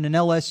Auburn and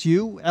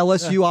LSU.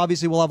 LSU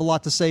obviously will have a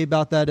lot to say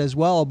about that as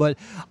well, but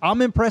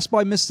I'm impressed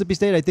by Mississippi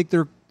State. I think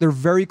they're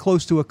very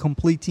close to a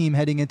complete team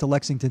heading into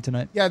Lexington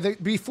tonight. Yeah,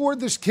 before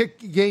this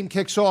game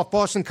kicks off,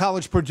 Boston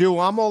College, Purdue,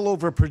 I'm all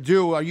over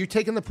Purdue. Are you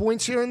taking the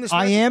points here in this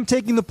match? I am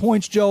taking the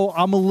points, Joe.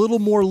 I'm a little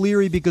more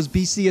leery because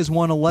BC has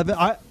won 11.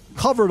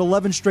 Covered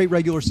 11 straight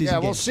regular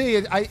season games. We'll see.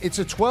 It's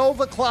a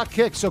 12 o'clock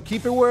kick, so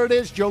keep it where it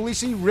is. Joe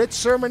Lisi, Rich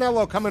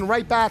Sermonello coming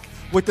right back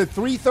with the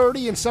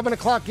 3:30 and 7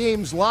 o'clock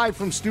games live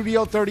from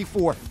Studio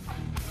 34.